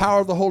 the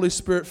power of the Holy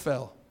Spirit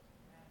fell.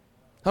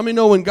 How many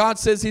know when God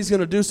says he's going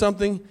to do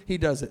something, he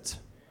does it?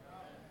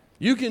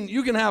 You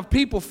can have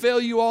people fail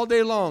you all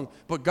day long,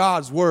 but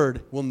God's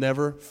word will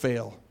never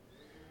fail.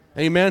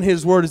 Amen.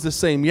 His word is the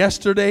same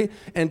yesterday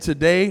and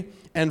today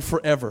and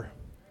forever.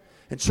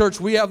 And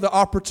church, we have the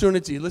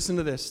opportunity, listen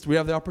to this, we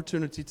have the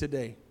opportunity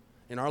today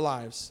in our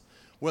lives,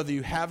 whether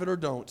you have it or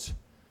don't,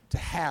 to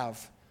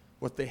have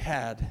what they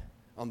had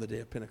on the day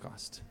of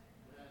Pentecost.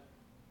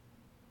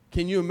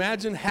 Can you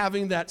imagine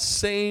having that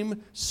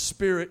same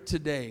spirit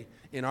today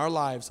in our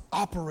lives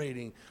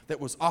operating, that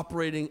was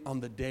operating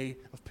on the day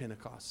of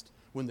Pentecost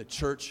when the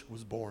church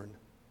was born?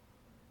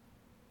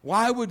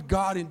 Why would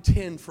God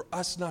intend for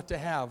us not to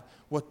have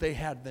what they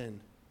had then?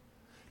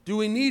 Do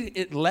we need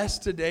it less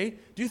today?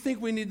 Do you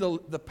think we need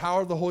the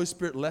power of the Holy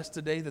Spirit less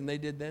today than they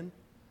did then?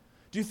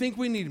 Do you think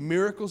we need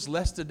miracles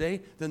less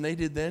today than they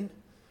did then?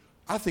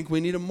 I think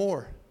we need them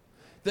more.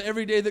 That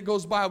every day that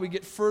goes by, we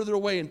get further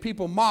away, and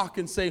people mock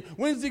and say,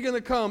 when's he going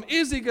to come?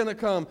 Is he going to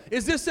come?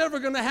 Is this ever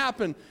going to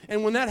happen?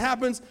 And when that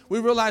happens, we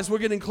realize we're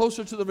getting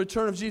closer to the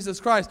return of Jesus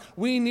Christ.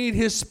 We need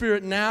his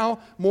Spirit now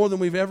more than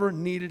we've ever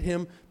needed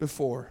him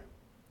before.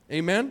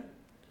 Amen?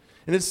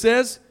 And it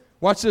says,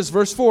 watch this,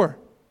 verse 4.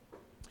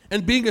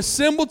 And being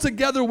assembled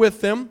together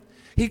with them,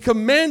 he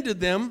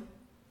commanded them.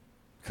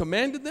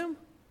 Commanded them?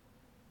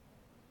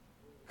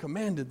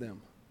 Commanded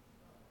them.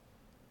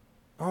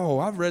 Oh,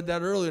 I've read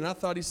that earlier, and I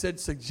thought he said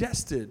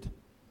suggested.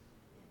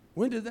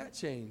 When did that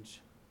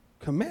change?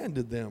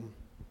 Commanded them.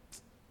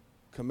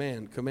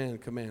 Command.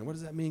 What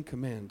does that mean,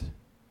 command?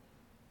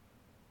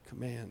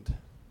 Command.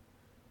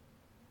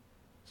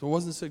 So it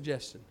wasn't a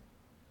suggestion.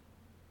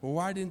 Well,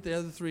 why didn't the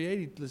other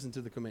 380 listen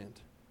to the command?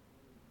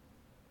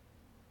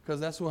 Because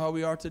that's how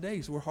we are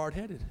today. So we're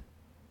hard-headed.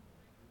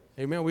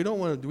 Amen. We don't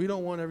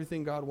want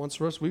everything God wants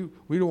for us. We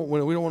don't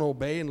want to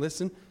obey and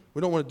listen.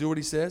 We don't want to do what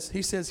he says.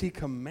 He says he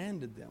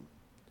commanded them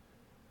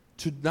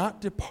to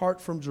not depart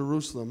from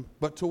Jerusalem,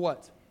 but to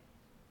what?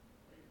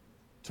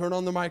 Turn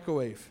on the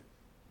microwave.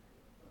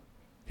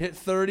 Hit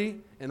 30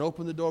 and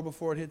open the door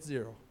before it hits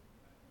 0.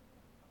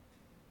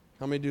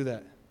 How many do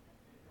that?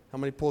 How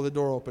many pull the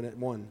door open at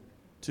 1,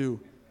 2,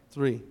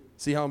 3?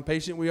 See how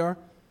impatient we are?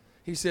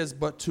 He says,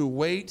 but to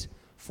wait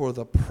for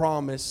the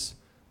promise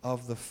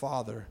of the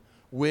Father,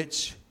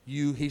 which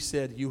he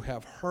said, you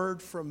have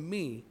heard from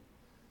me.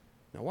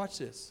 Now watch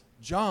this.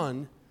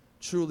 John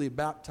truly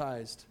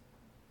baptized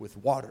with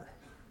water.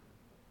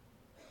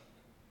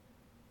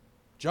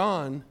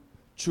 John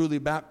truly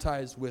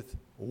baptized with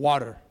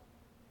water.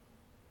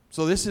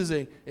 So this is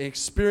an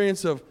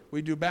experience of,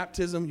 we do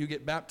baptism, you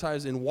get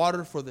baptized in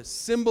water for the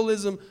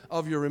symbolism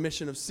of your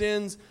remission of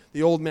sins,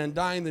 the old man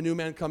dying, the new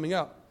man coming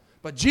up.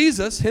 But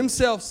Jesus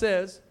himself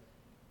says,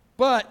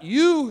 but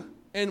you,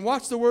 and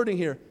watch the wording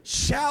here,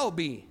 shall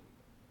be.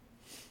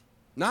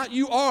 Not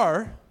you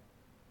are,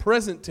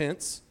 present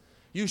tense.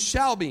 You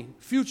shall be,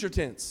 future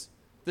tense.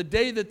 The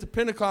day that the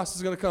Pentecost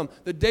is going to come.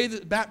 The day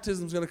that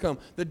baptism is going to come.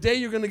 The day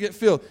you're going to get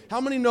filled. How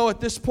many know at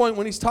this point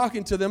when he's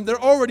talking to them, they're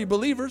already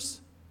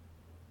believers?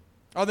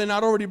 Are they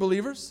not already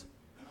believers?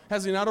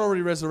 Has he not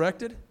already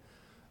resurrected?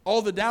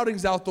 All the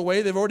doubting's out the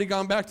way. They've already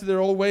gone back to their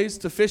old ways,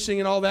 to fishing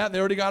and all that. They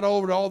already got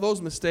over all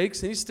those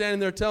mistakes. And he's standing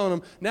there telling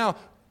them, now,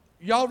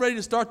 y'all ready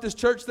to start this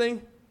church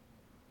thing?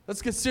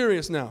 Let's get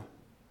serious now.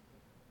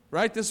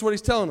 Right? This is what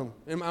he's telling them.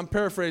 And I'm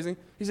paraphrasing.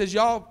 He says,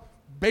 y'all,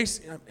 I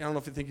don't know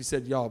if you think he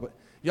said y'all, but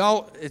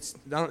y'all,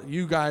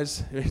 you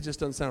guys, it just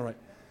doesn't sound right.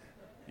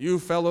 You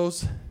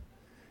fellows,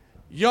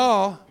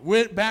 y'all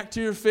went back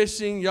to your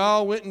fishing.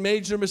 Y'all went and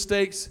made your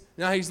mistakes.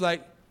 Now he's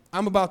like,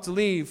 I'm about to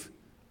leave.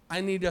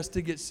 I need us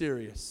to get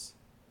serious.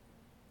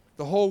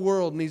 The whole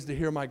world needs to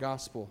hear my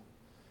gospel.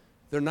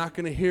 They're not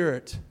going to hear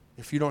it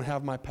if you don't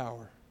have my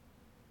power.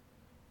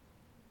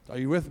 Are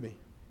you with me?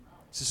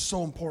 This is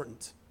so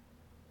important.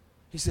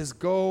 He says,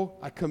 go,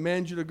 I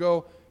command you to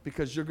go,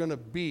 because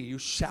you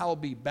shall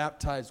be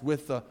baptized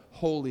with the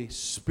Holy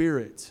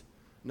Spirit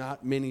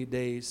not many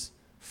days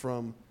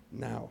from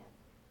now.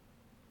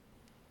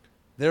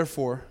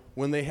 Therefore,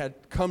 when they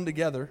had come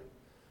together,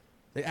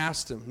 they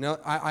asked him. Now,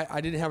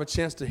 I didn't have a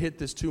chance to hit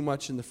this too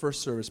much in the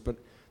first service, but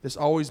this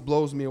always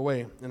blows me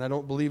away, and I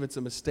don't believe it's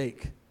a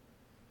mistake.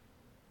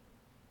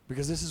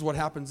 Because this is what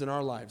happens in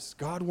our lives.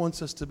 God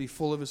wants us to be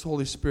full of his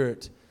Holy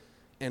Spirit.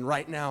 And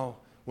right now,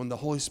 when the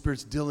Holy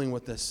Spirit's dealing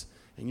with us,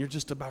 and you're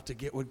just about to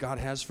get what God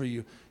has for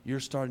you, you're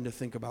starting to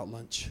think about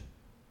lunch.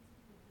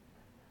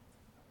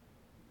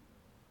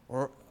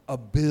 Or a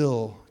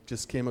bill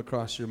just came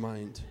across your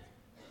mind.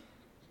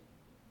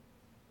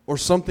 Or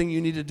something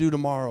you need to do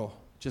tomorrow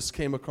just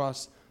came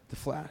across the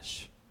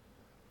flash.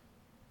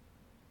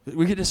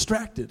 We get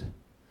distracted.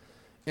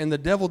 And the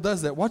devil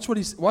does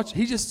that.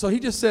 He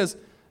just says,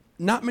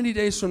 not many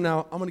days from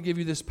now, I'm going to give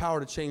you this power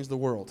to change the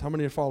world. How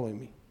many are following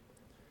me?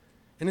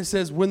 And it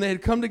says, when they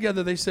had come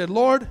together, they said,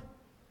 Lord,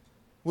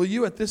 will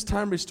you at this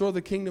time restore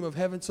the kingdom of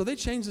heaven? So they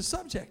changed the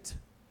subject.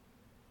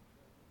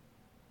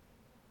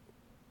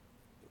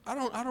 I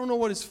don't know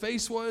what his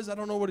face was. I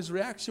don't know what his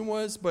reaction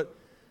was, but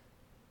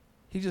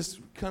he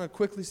just kind of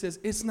quickly says,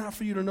 it's not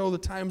for you to know the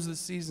times of the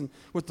season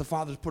which the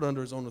Father's put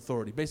under his own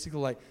authority. Basically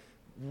like,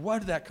 where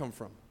did that come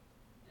from?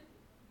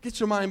 Get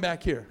your mind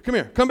back here. Come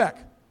here. Come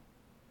back.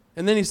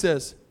 And then he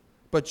says,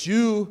 but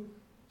you,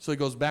 so he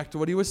goes back to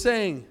what he was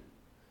saying,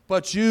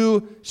 but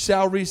you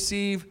shall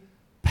receive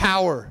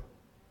power.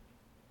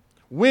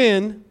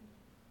 When,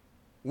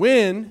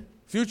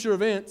 future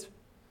event,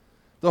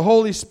 the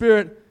Holy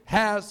Spirit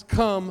has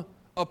come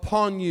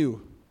upon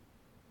you.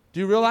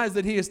 Do you realize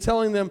that he is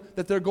telling them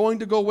that they're going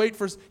to go wait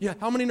for,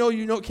 how many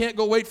know can't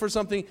go wait for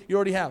something you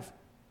already have?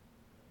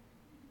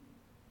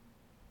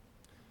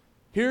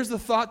 Here's the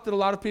thought that a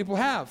lot of people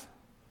have.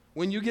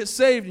 When you get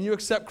saved and you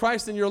accept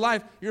Christ in your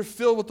life, you're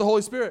filled with the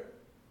Holy Spirit.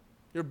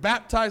 You're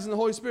baptized in the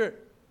Holy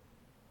Spirit.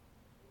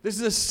 This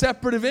is a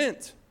separate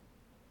event.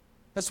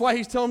 That's why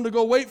he's telling them to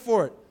go wait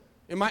for it.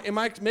 Am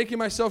I making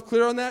myself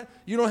clear on that?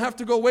 You don't have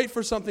to go wait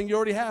for something you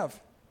already have.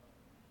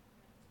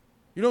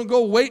 You don't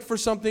go wait for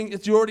something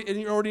that's already in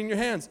your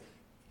hands.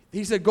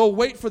 He said, go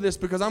wait for this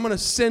because I'm going to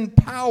send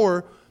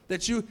power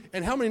that you,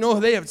 and how many know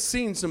they have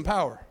seen some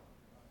power?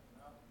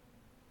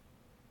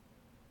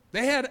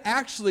 They had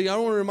actually, I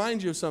want to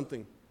remind you of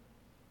something.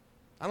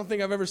 I don't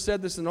think I've ever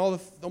said this in all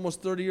the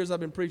almost 30 years I've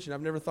been preaching.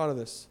 I've never thought of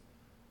this.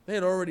 They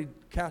had already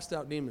cast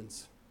out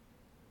demons.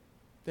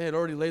 They had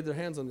already laid their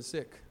hands on the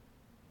sick.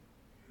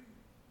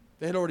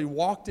 They had already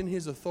walked in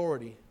his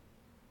authority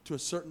to a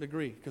certain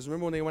degree. Because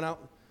remember when they went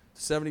out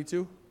to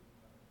 72?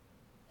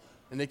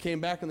 And they came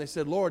back and they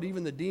said, Lord,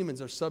 even the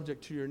demons are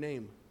subject to your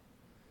name.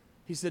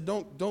 He said,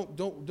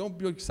 don't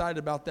be excited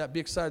about that. Be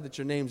excited that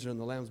your names are in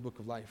the Lamb's Book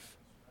of Life.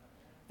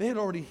 They had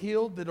already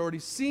healed. They'd already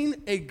seen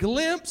a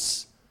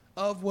glimpse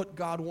of what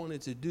God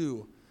wanted to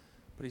do.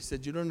 But he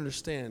said, you don't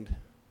understand.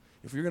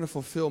 If you're going to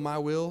fulfill my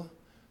will,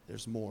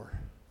 there's more.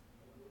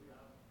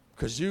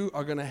 Because you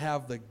are going to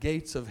have the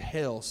gates of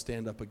hell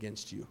stand up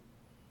against you.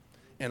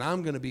 And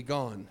I'm going to be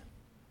gone.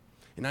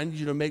 And I need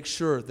you to make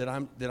sure that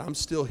I'm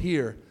still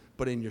here,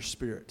 but in your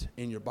spirit,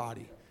 in your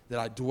body, that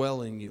I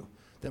dwell in you,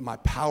 that my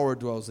power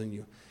dwells in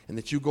you, and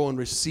that you go and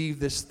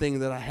receive this thing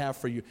that I have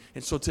for you.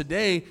 And so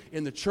today,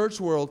 in the church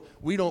world,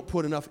 we don't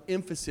put enough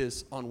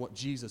emphasis on what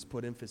Jesus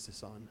put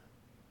emphasis on.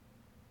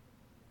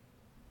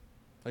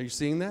 Are you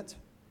seeing that?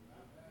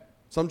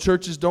 Some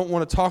churches don't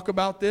want to talk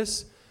about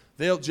this.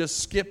 They'll just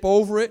skip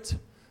over it.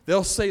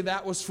 They'll say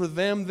that was for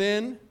them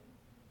then,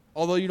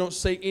 although you don't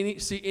see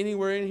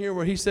anywhere in here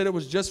where he said it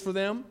was just for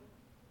them.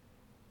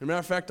 As a matter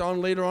of fact,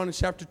 later on in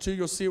chapter 2,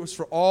 you'll see it was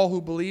for all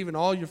who believe, and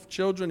all your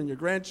children and your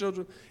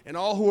grandchildren and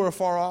all who are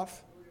far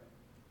off.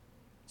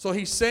 So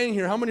he's saying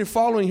here, how many are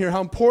following here,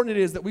 how important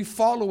it is that we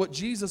follow what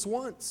Jesus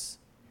wants.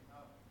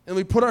 And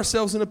we put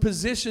ourselves in a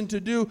position to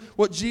do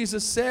what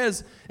Jesus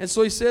says. And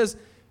so he says,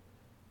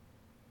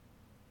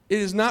 it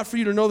is not for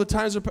you to know the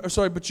times,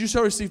 but you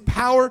shall receive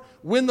power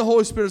when the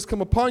Holy Spirit has come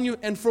upon you.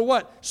 And for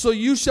what? So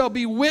you shall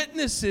be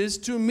witnesses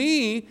to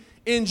me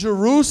in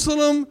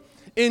Jerusalem,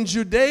 in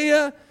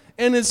Judea,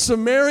 and in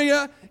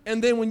Samaria.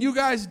 And then when you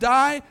guys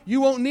die, you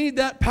won't need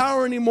that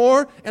power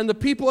anymore. And the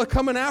people that are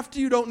coming after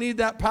you don't need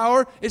that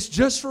power. It's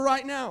just for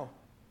right now.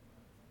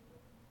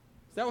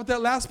 Is that what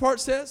that last part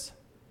says?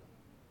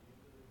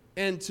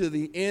 And to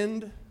the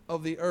end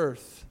of the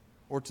earth,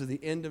 or to the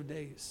end of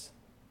days.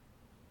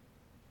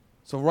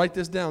 So write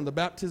this down. The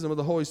baptism of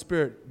the Holy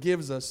Spirit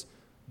gives us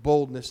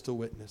boldness to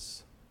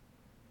witness.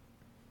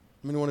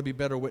 I mean, we want to be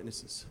better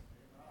witnesses.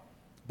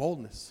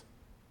 Boldness.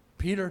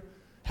 Peter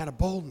had a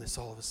boldness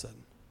all of a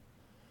sudden.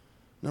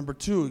 Number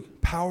 2,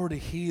 power to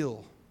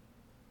heal.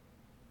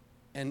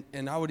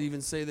 And I would even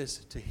say this,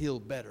 to heal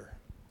better.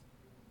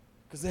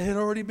 Because they had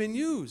already been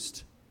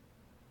used.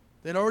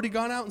 They'd already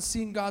gone out and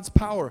seen God's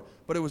power,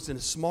 but it was in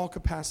a small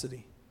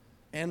capacity.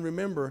 And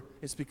remember,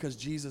 it's because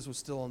Jesus was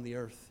still on the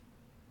earth.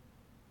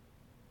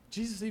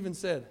 Jesus even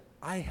said,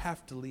 I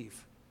have to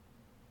leave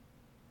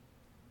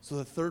so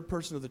the third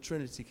person of the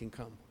Trinity can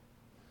come.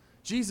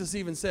 Jesus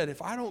even said,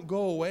 if I don't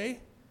go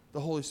away,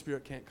 the Holy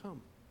Spirit can't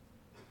come.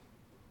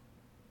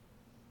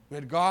 We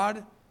had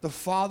God, the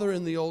Father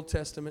in the Old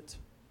Testament.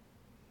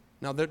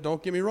 Now,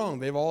 don't get me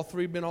wrong. They've all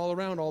three been all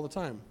around all the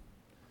time.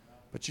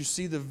 But you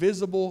see the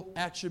visible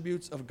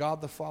attributes of God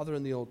the Father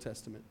in the Old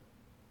Testament.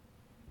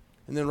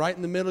 And then right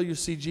in the middle, you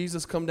see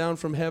Jesus come down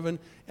from heaven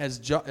as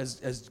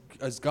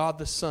God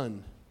the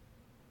Son.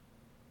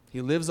 He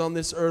lives on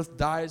this earth,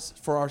 dies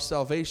for our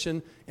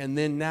salvation, and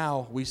then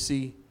now we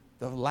see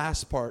the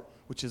last part,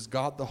 which is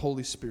God the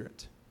Holy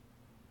Spirit.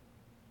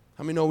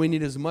 How many know we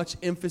need as much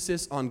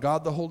emphasis on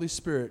God the Holy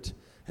Spirit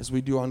as we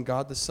do on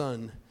God the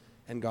Son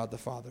and God the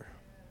Father?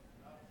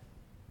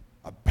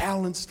 A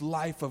balanced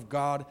life of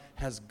God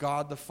has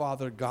God the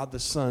Father, God the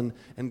Son,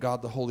 and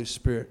God the Holy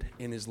Spirit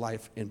in his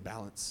life in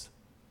balance.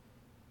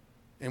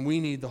 And we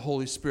need the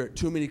Holy Spirit.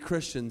 Too many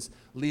Christians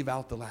leave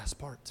out the last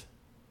part.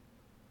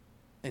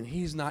 And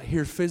he's not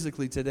here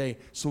physically today,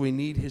 so we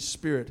need his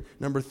Spirit.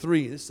 Number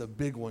 3, this is a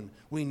big one.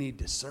 We need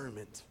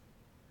discernment.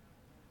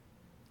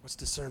 What's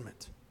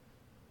discernment?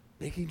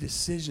 Making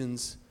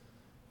decisions,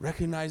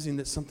 recognizing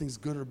that something's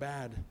good or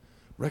bad,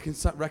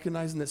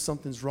 recognizing that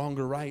something's wrong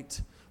or right,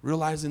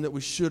 realizing that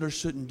we should or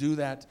shouldn't do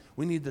that.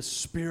 We need the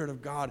Spirit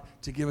of God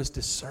to give us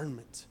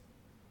discernment.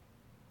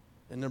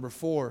 And number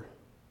 4,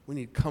 we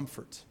need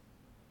comfort.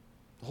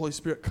 The Holy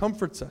Spirit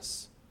comforts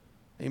us.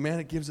 Amen.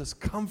 It gives us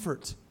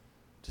comfort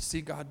to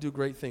see God do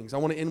great things. I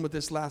want to end with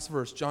this last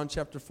verse, John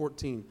chapter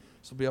 14.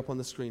 This will be up on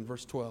the screen,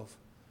 verse 12.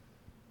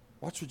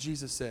 Watch what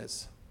Jesus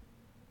says.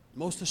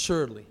 Most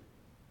assuredly,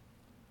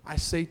 I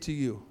say to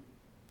you,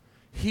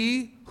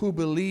 he who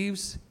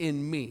believes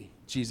in me,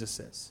 Jesus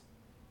says.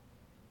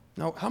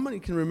 Now, how many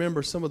can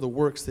remember some of the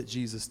works that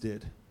Jesus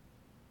did?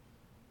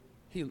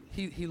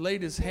 He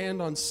laid his hand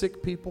on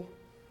sick people,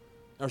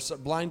 or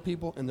blind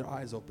people, and their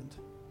eyes opened.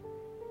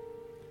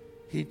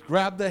 He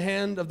grabbed the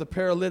hand of the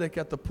paralytic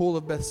at the pool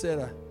of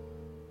Bethesda,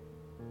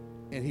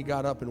 and he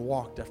got up and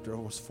walked after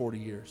almost 40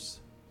 years.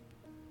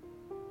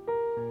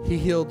 He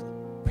healed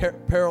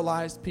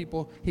paralyzed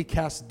people. He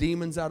cast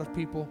demons out of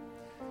people.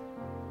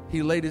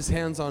 He laid his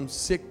hands on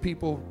sick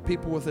people,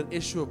 people with an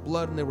issue of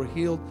blood, and they were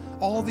healed.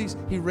 All these,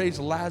 he raised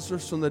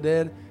Lazarus from the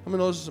dead. I mean,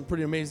 those are some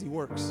pretty amazing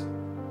works.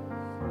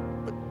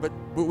 But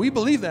we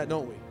believe that,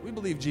 don't we? We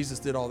believe Jesus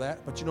did all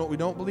that. But you know what we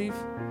don't believe?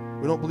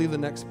 We don't believe the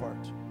next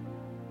part.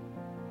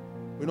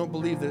 We don't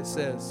believe that it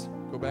says,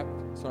 go back,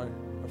 sorry,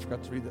 I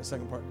forgot to read that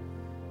second part.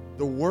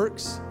 The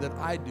works that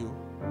I do,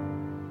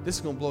 this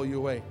is going to blow you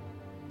away,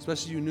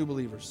 especially you new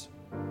believers.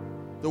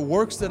 The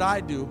works that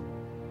I do,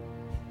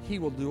 he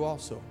will do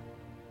also.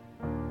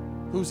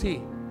 Who's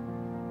he?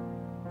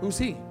 Who's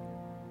he?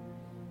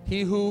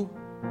 He who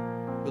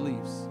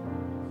believes.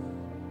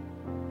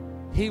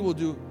 He will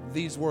do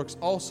these works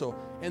also.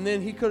 And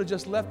then he could have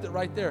just left it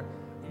right there.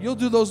 You'll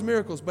do those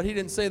miracles, but he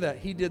didn't say that.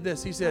 He did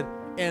this. He said,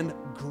 and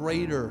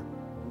greater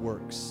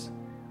works.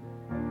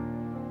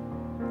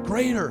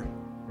 Greater.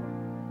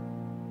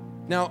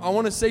 Now, I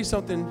want to say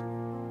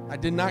something I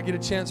did not get a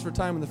chance for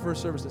time in the first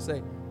service to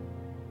say.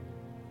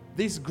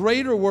 These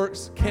greater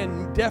works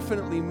can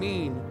definitely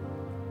mean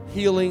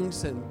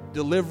healings and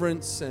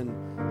deliverance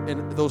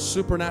and those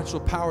supernatural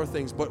power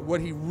things. But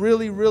what he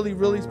really, really,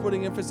 really is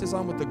putting emphasis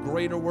on with the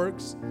greater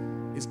works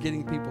is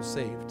getting people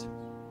saved.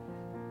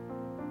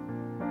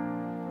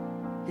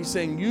 He's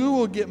saying, you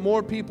will get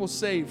more people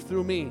saved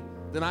through me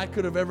than I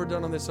could have ever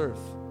done on this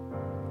earth.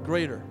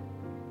 Greater.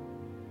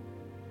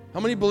 How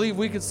many believe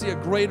we could see a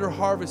greater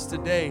harvest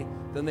today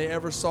than they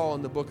ever saw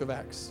in the book of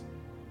Acts?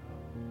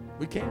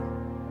 We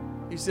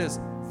can. He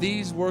says,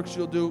 these works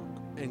you'll do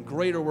and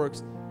greater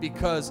works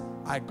because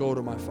I go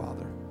to my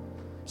Father.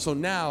 So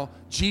now,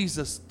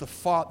 Jesus,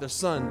 the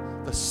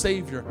Son, the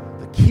Savior,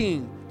 the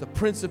King, the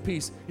Prince of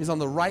Peace, is on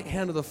the right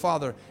hand of the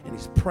Father, and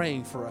he's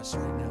praying for us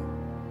right now.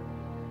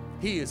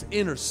 He is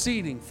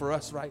interceding for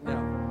us right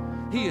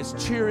now. He is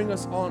cheering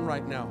us on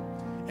right now.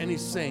 And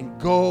he's saying,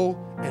 go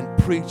and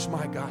preach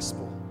my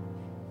gospel.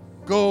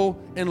 Go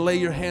and lay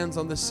your hands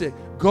on the sick.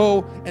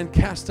 Go and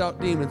cast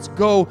out demons.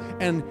 Go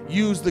and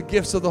use the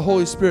gifts of the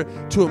Holy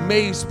Spirit to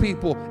amaze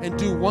people and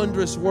do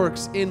wondrous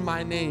works in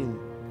my name.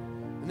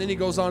 And then he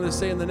goes on to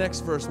say in the next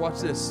verse, watch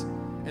this,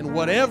 and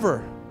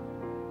whatever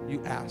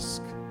you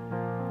ask.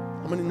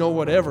 How many know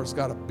whatever's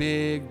got a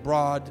big,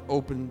 broad,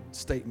 open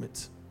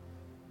statement?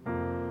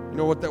 You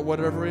know what that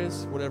whatever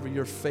is? Whatever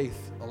your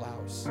faith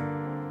allows.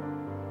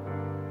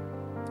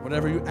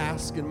 Whatever you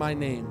ask in my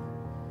name,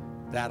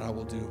 that I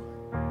will do.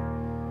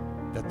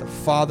 That the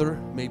Father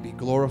may be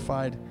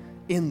glorified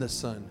in the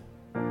Son.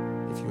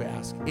 If you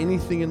ask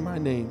anything in my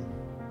name,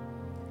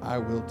 I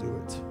will do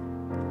it.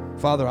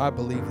 Father, I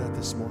believe that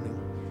this morning.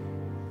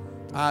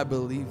 I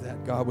believe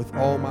that, God, with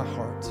all my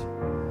heart,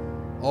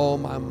 all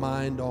my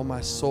mind, all my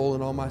soul,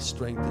 and all my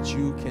strength, that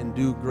you can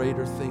do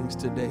greater things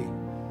today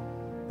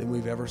than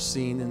we've ever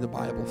seen in the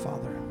Bible,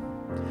 Father.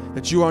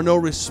 That you are no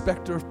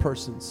respecter of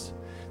persons.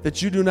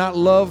 That you do not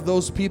love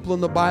those people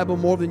in the Bible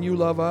more than you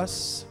love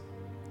us.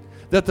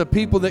 That the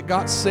people that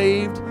got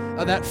saved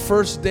on that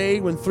first day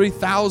when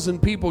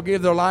 3,000 people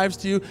gave their lives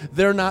to you,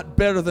 they're not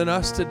better than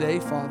us today,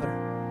 Father.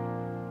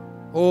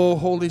 Oh,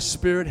 Holy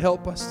Spirit,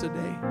 help us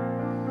today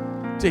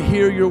to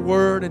hear your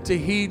word and to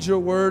heed your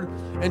word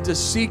and to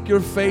seek your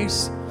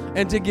face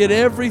and to get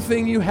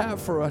everything you have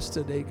for us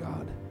today,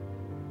 God.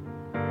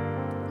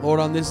 Lord,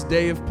 on this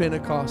day of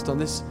Pentecost, on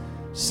this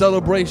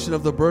celebration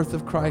of the birth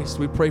of Christ,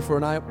 we pray for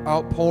an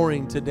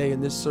outpouring today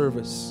in this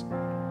service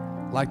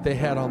like they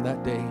had on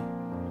that day.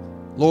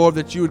 Lord,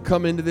 that you would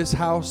come into this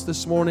house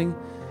this morning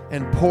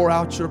and pour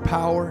out your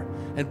power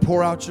and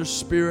pour out your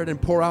spirit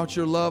and pour out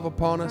your love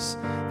upon us,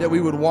 that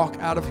we would walk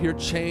out of here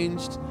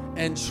changed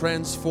and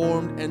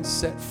transformed and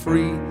set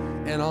free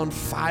and on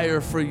fire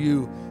for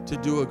you to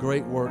do a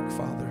great work,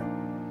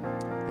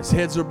 Father. As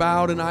heads are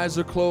bowed and eyes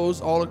are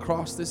closed all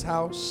across this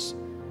house,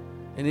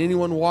 and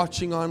anyone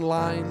watching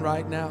online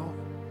right now,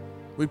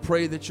 we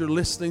pray that you're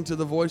listening to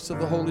the voice of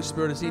the Holy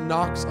Spirit as he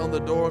knocks on the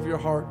door of your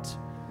heart.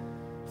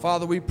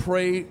 Father, we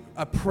pray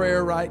a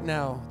prayer right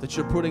now that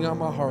you're putting on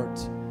my heart.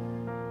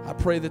 I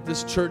pray that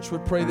this church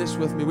would pray this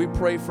with me. We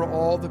pray for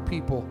all the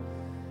people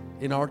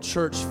in our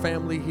church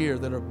family here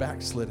that are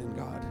backslidden,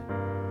 God.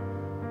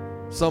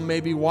 Some may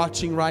be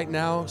watching right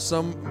now.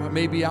 Some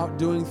may be out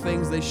doing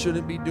things they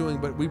shouldn't be doing.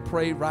 But we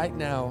pray right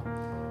now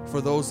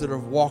for those that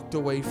have walked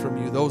away from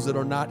you, those that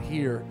are not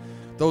here,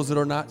 those that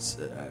are not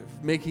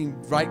making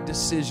right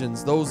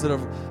decisions, those that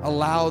have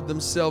allowed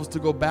themselves to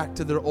go back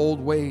to their old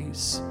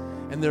ways.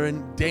 And they're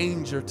in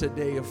danger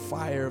today of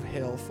fire of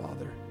hell,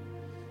 Father.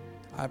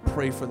 I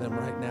pray for them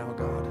right now,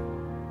 God.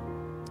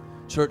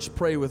 Church,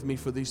 pray with me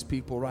for these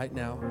people right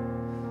now.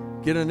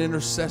 Get an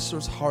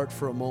intercessor's heart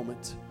for a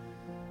moment.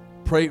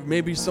 Pray.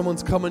 Maybe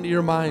someone's coming to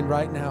your mind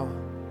right now.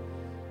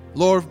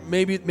 Lord,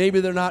 maybe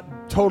they're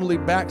not totally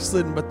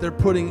backslidden, but they're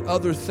putting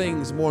other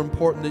things more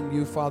important than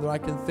you, Father. I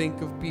can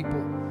think of people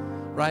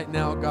right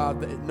now,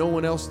 God, that no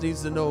one else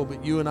needs to know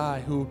but you and I,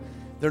 who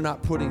they're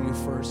not putting you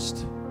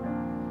first.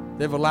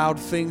 They've allowed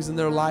things in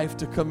their life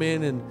to come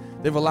in, and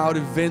they've allowed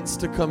events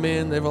to come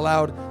in. They've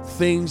allowed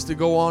things to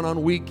go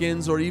on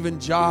weekends, or even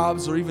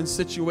jobs, or even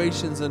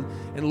situations. And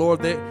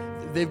Lord,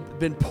 they've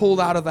been pulled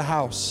out of the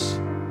house.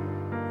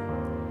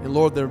 And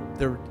Lord,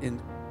 they're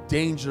in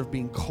danger of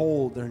being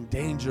cold. They're in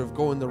danger of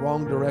going the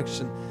wrong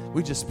direction.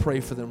 We just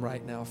pray for them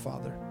right now,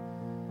 Father.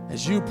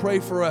 As you pray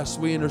for us,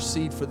 we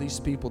intercede for these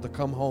people to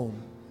come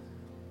home.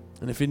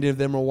 And if any of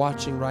them are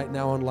watching right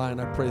now online,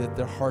 I pray that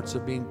their hearts are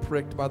being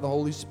pricked by the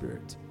Holy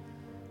Spirit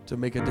to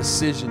make a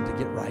decision to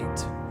get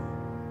right.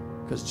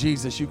 Because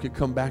Jesus, you could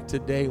come back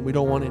today, and we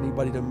don't want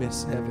anybody to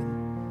miss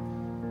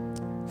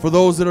heaven. For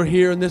those that are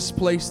here in this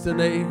place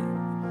today,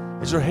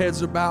 as your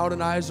heads are bowed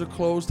and eyes are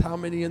closed, how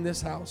many in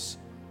this house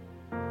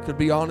could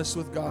be honest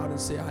with God and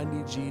say, I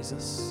need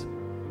Jesus.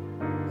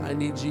 I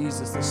need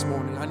Jesus this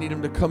morning. I need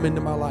him to come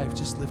into my life.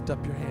 Just lift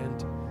up your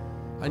hand.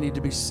 I need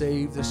to be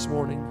saved this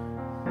morning.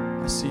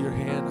 I see your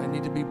hand. I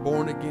need to be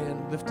born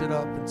again. Lift it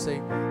up and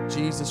say,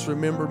 Jesus,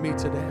 remember me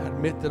today. I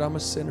admit that I'm a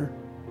sinner.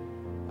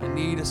 I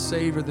need a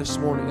Savior this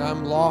morning.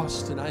 I'm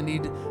lost and I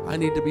need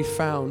to be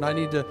found. I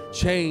need to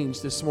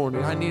change this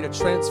morning. I need a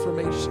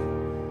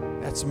transformation.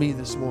 That's me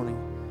this morning.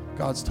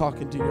 God's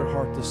talking to your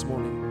heart this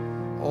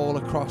morning, all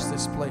across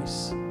this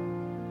place.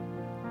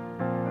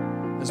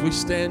 As we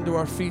stand to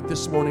our feet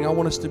this morning, I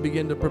want us to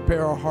begin to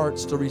prepare our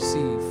hearts to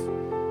receive.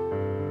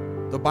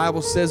 The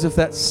Bible says if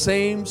that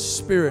same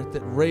Spirit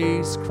that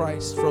raised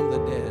Christ from the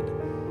dead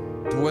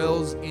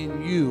dwells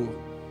in you,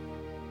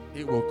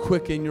 it will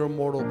quicken your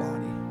mortal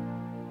body.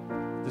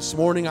 This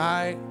morning,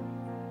 I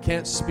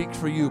can't speak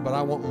for you, but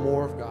I want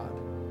more of God.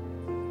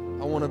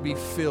 I want to be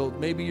filled.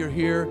 Maybe you're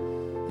here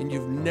and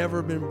you've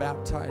never been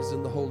baptized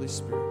in the Holy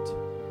Spirit.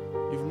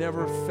 You've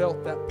never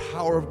felt that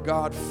power of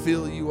God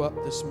fill you up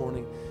this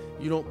morning.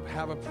 You don't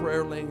have a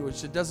prayer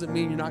language. It doesn't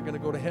mean you're not going to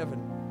go to heaven.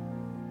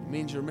 It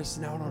means you're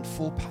missing out on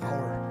full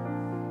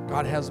power.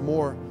 God has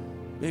more.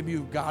 Maybe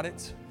you've got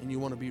it and you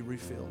want to be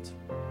refilled.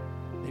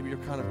 Maybe you're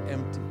kind of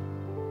empty.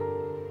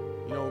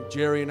 You know,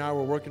 Jerry and I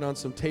were working on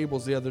some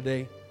tables the other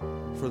day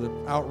for the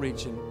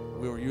outreach, and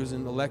we were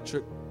using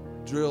electric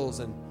drills,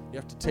 and you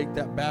have to take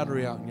that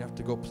battery out and you have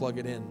to go plug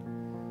it in.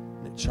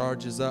 And it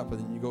charges up, and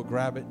then you go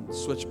grab it and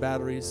switch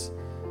batteries.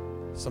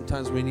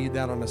 Sometimes we need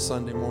that on a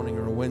Sunday morning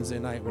or a Wednesday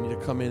night. We need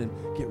to come in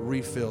and get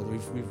refilled.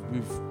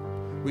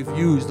 We've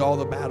used all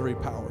the battery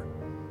power.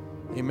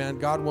 Amen.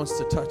 God wants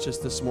to touch us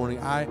this morning.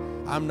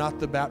 I'm not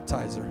the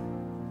baptizer.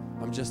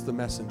 I'm just the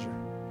messenger.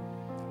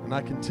 And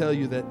I can tell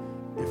you that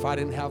if I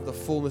didn't have the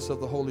fullness of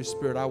the Holy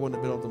Spirit, I wouldn't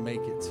have been able to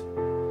make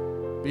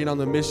it. Being on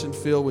the mission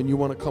field, when you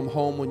want to come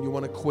home, when you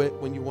want to quit,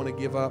 when you want to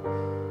give up,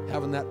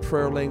 having that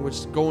prayer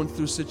language, going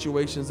through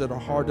situations that are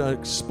hard to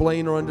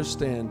explain or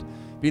understand,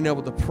 being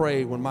able to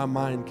pray when my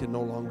mind can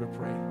no longer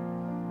pray.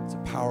 It's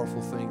a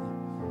powerful thing.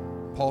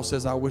 Paul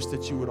says, I wish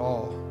that you would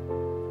all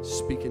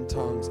speak in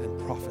tongues and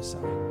prophesy.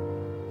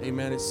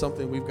 Amen. It's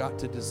something we've got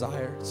to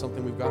desire. It's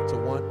something we've got to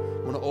want.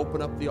 I want to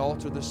open up the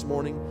altar this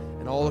morning,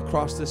 and all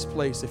across this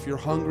place, if you're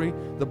hungry,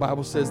 the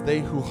Bible says,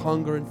 they who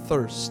hunger and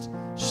thirst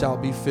shall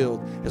be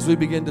filled. As we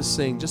begin to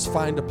sing, just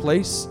find a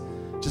place.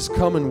 Just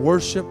come and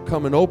worship.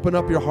 Come and open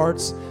up your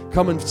hearts.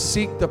 Come and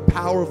seek the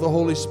power of the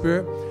Holy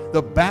Spirit.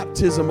 The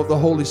baptism of the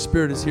Holy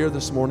Spirit is here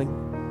this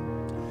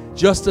morning.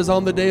 Just as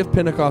on the day of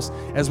Pentecost,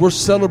 as we're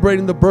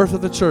celebrating the birth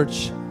of the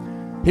church,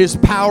 His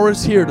power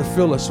is here to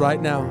fill us right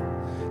now.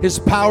 His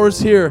power is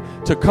here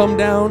to come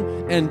down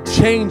and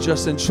change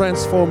us and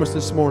transform us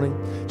this morning.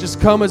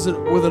 Just come with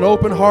an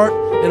open heart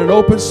and an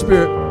open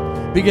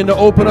spirit. Begin to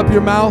open up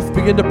your mouth.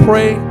 Begin to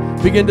pray.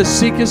 Begin to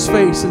seek His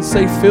face and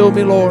say, fill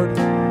me, Lord.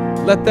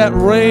 Let that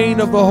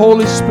rain of the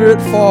Holy Spirit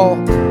fall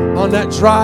on that dry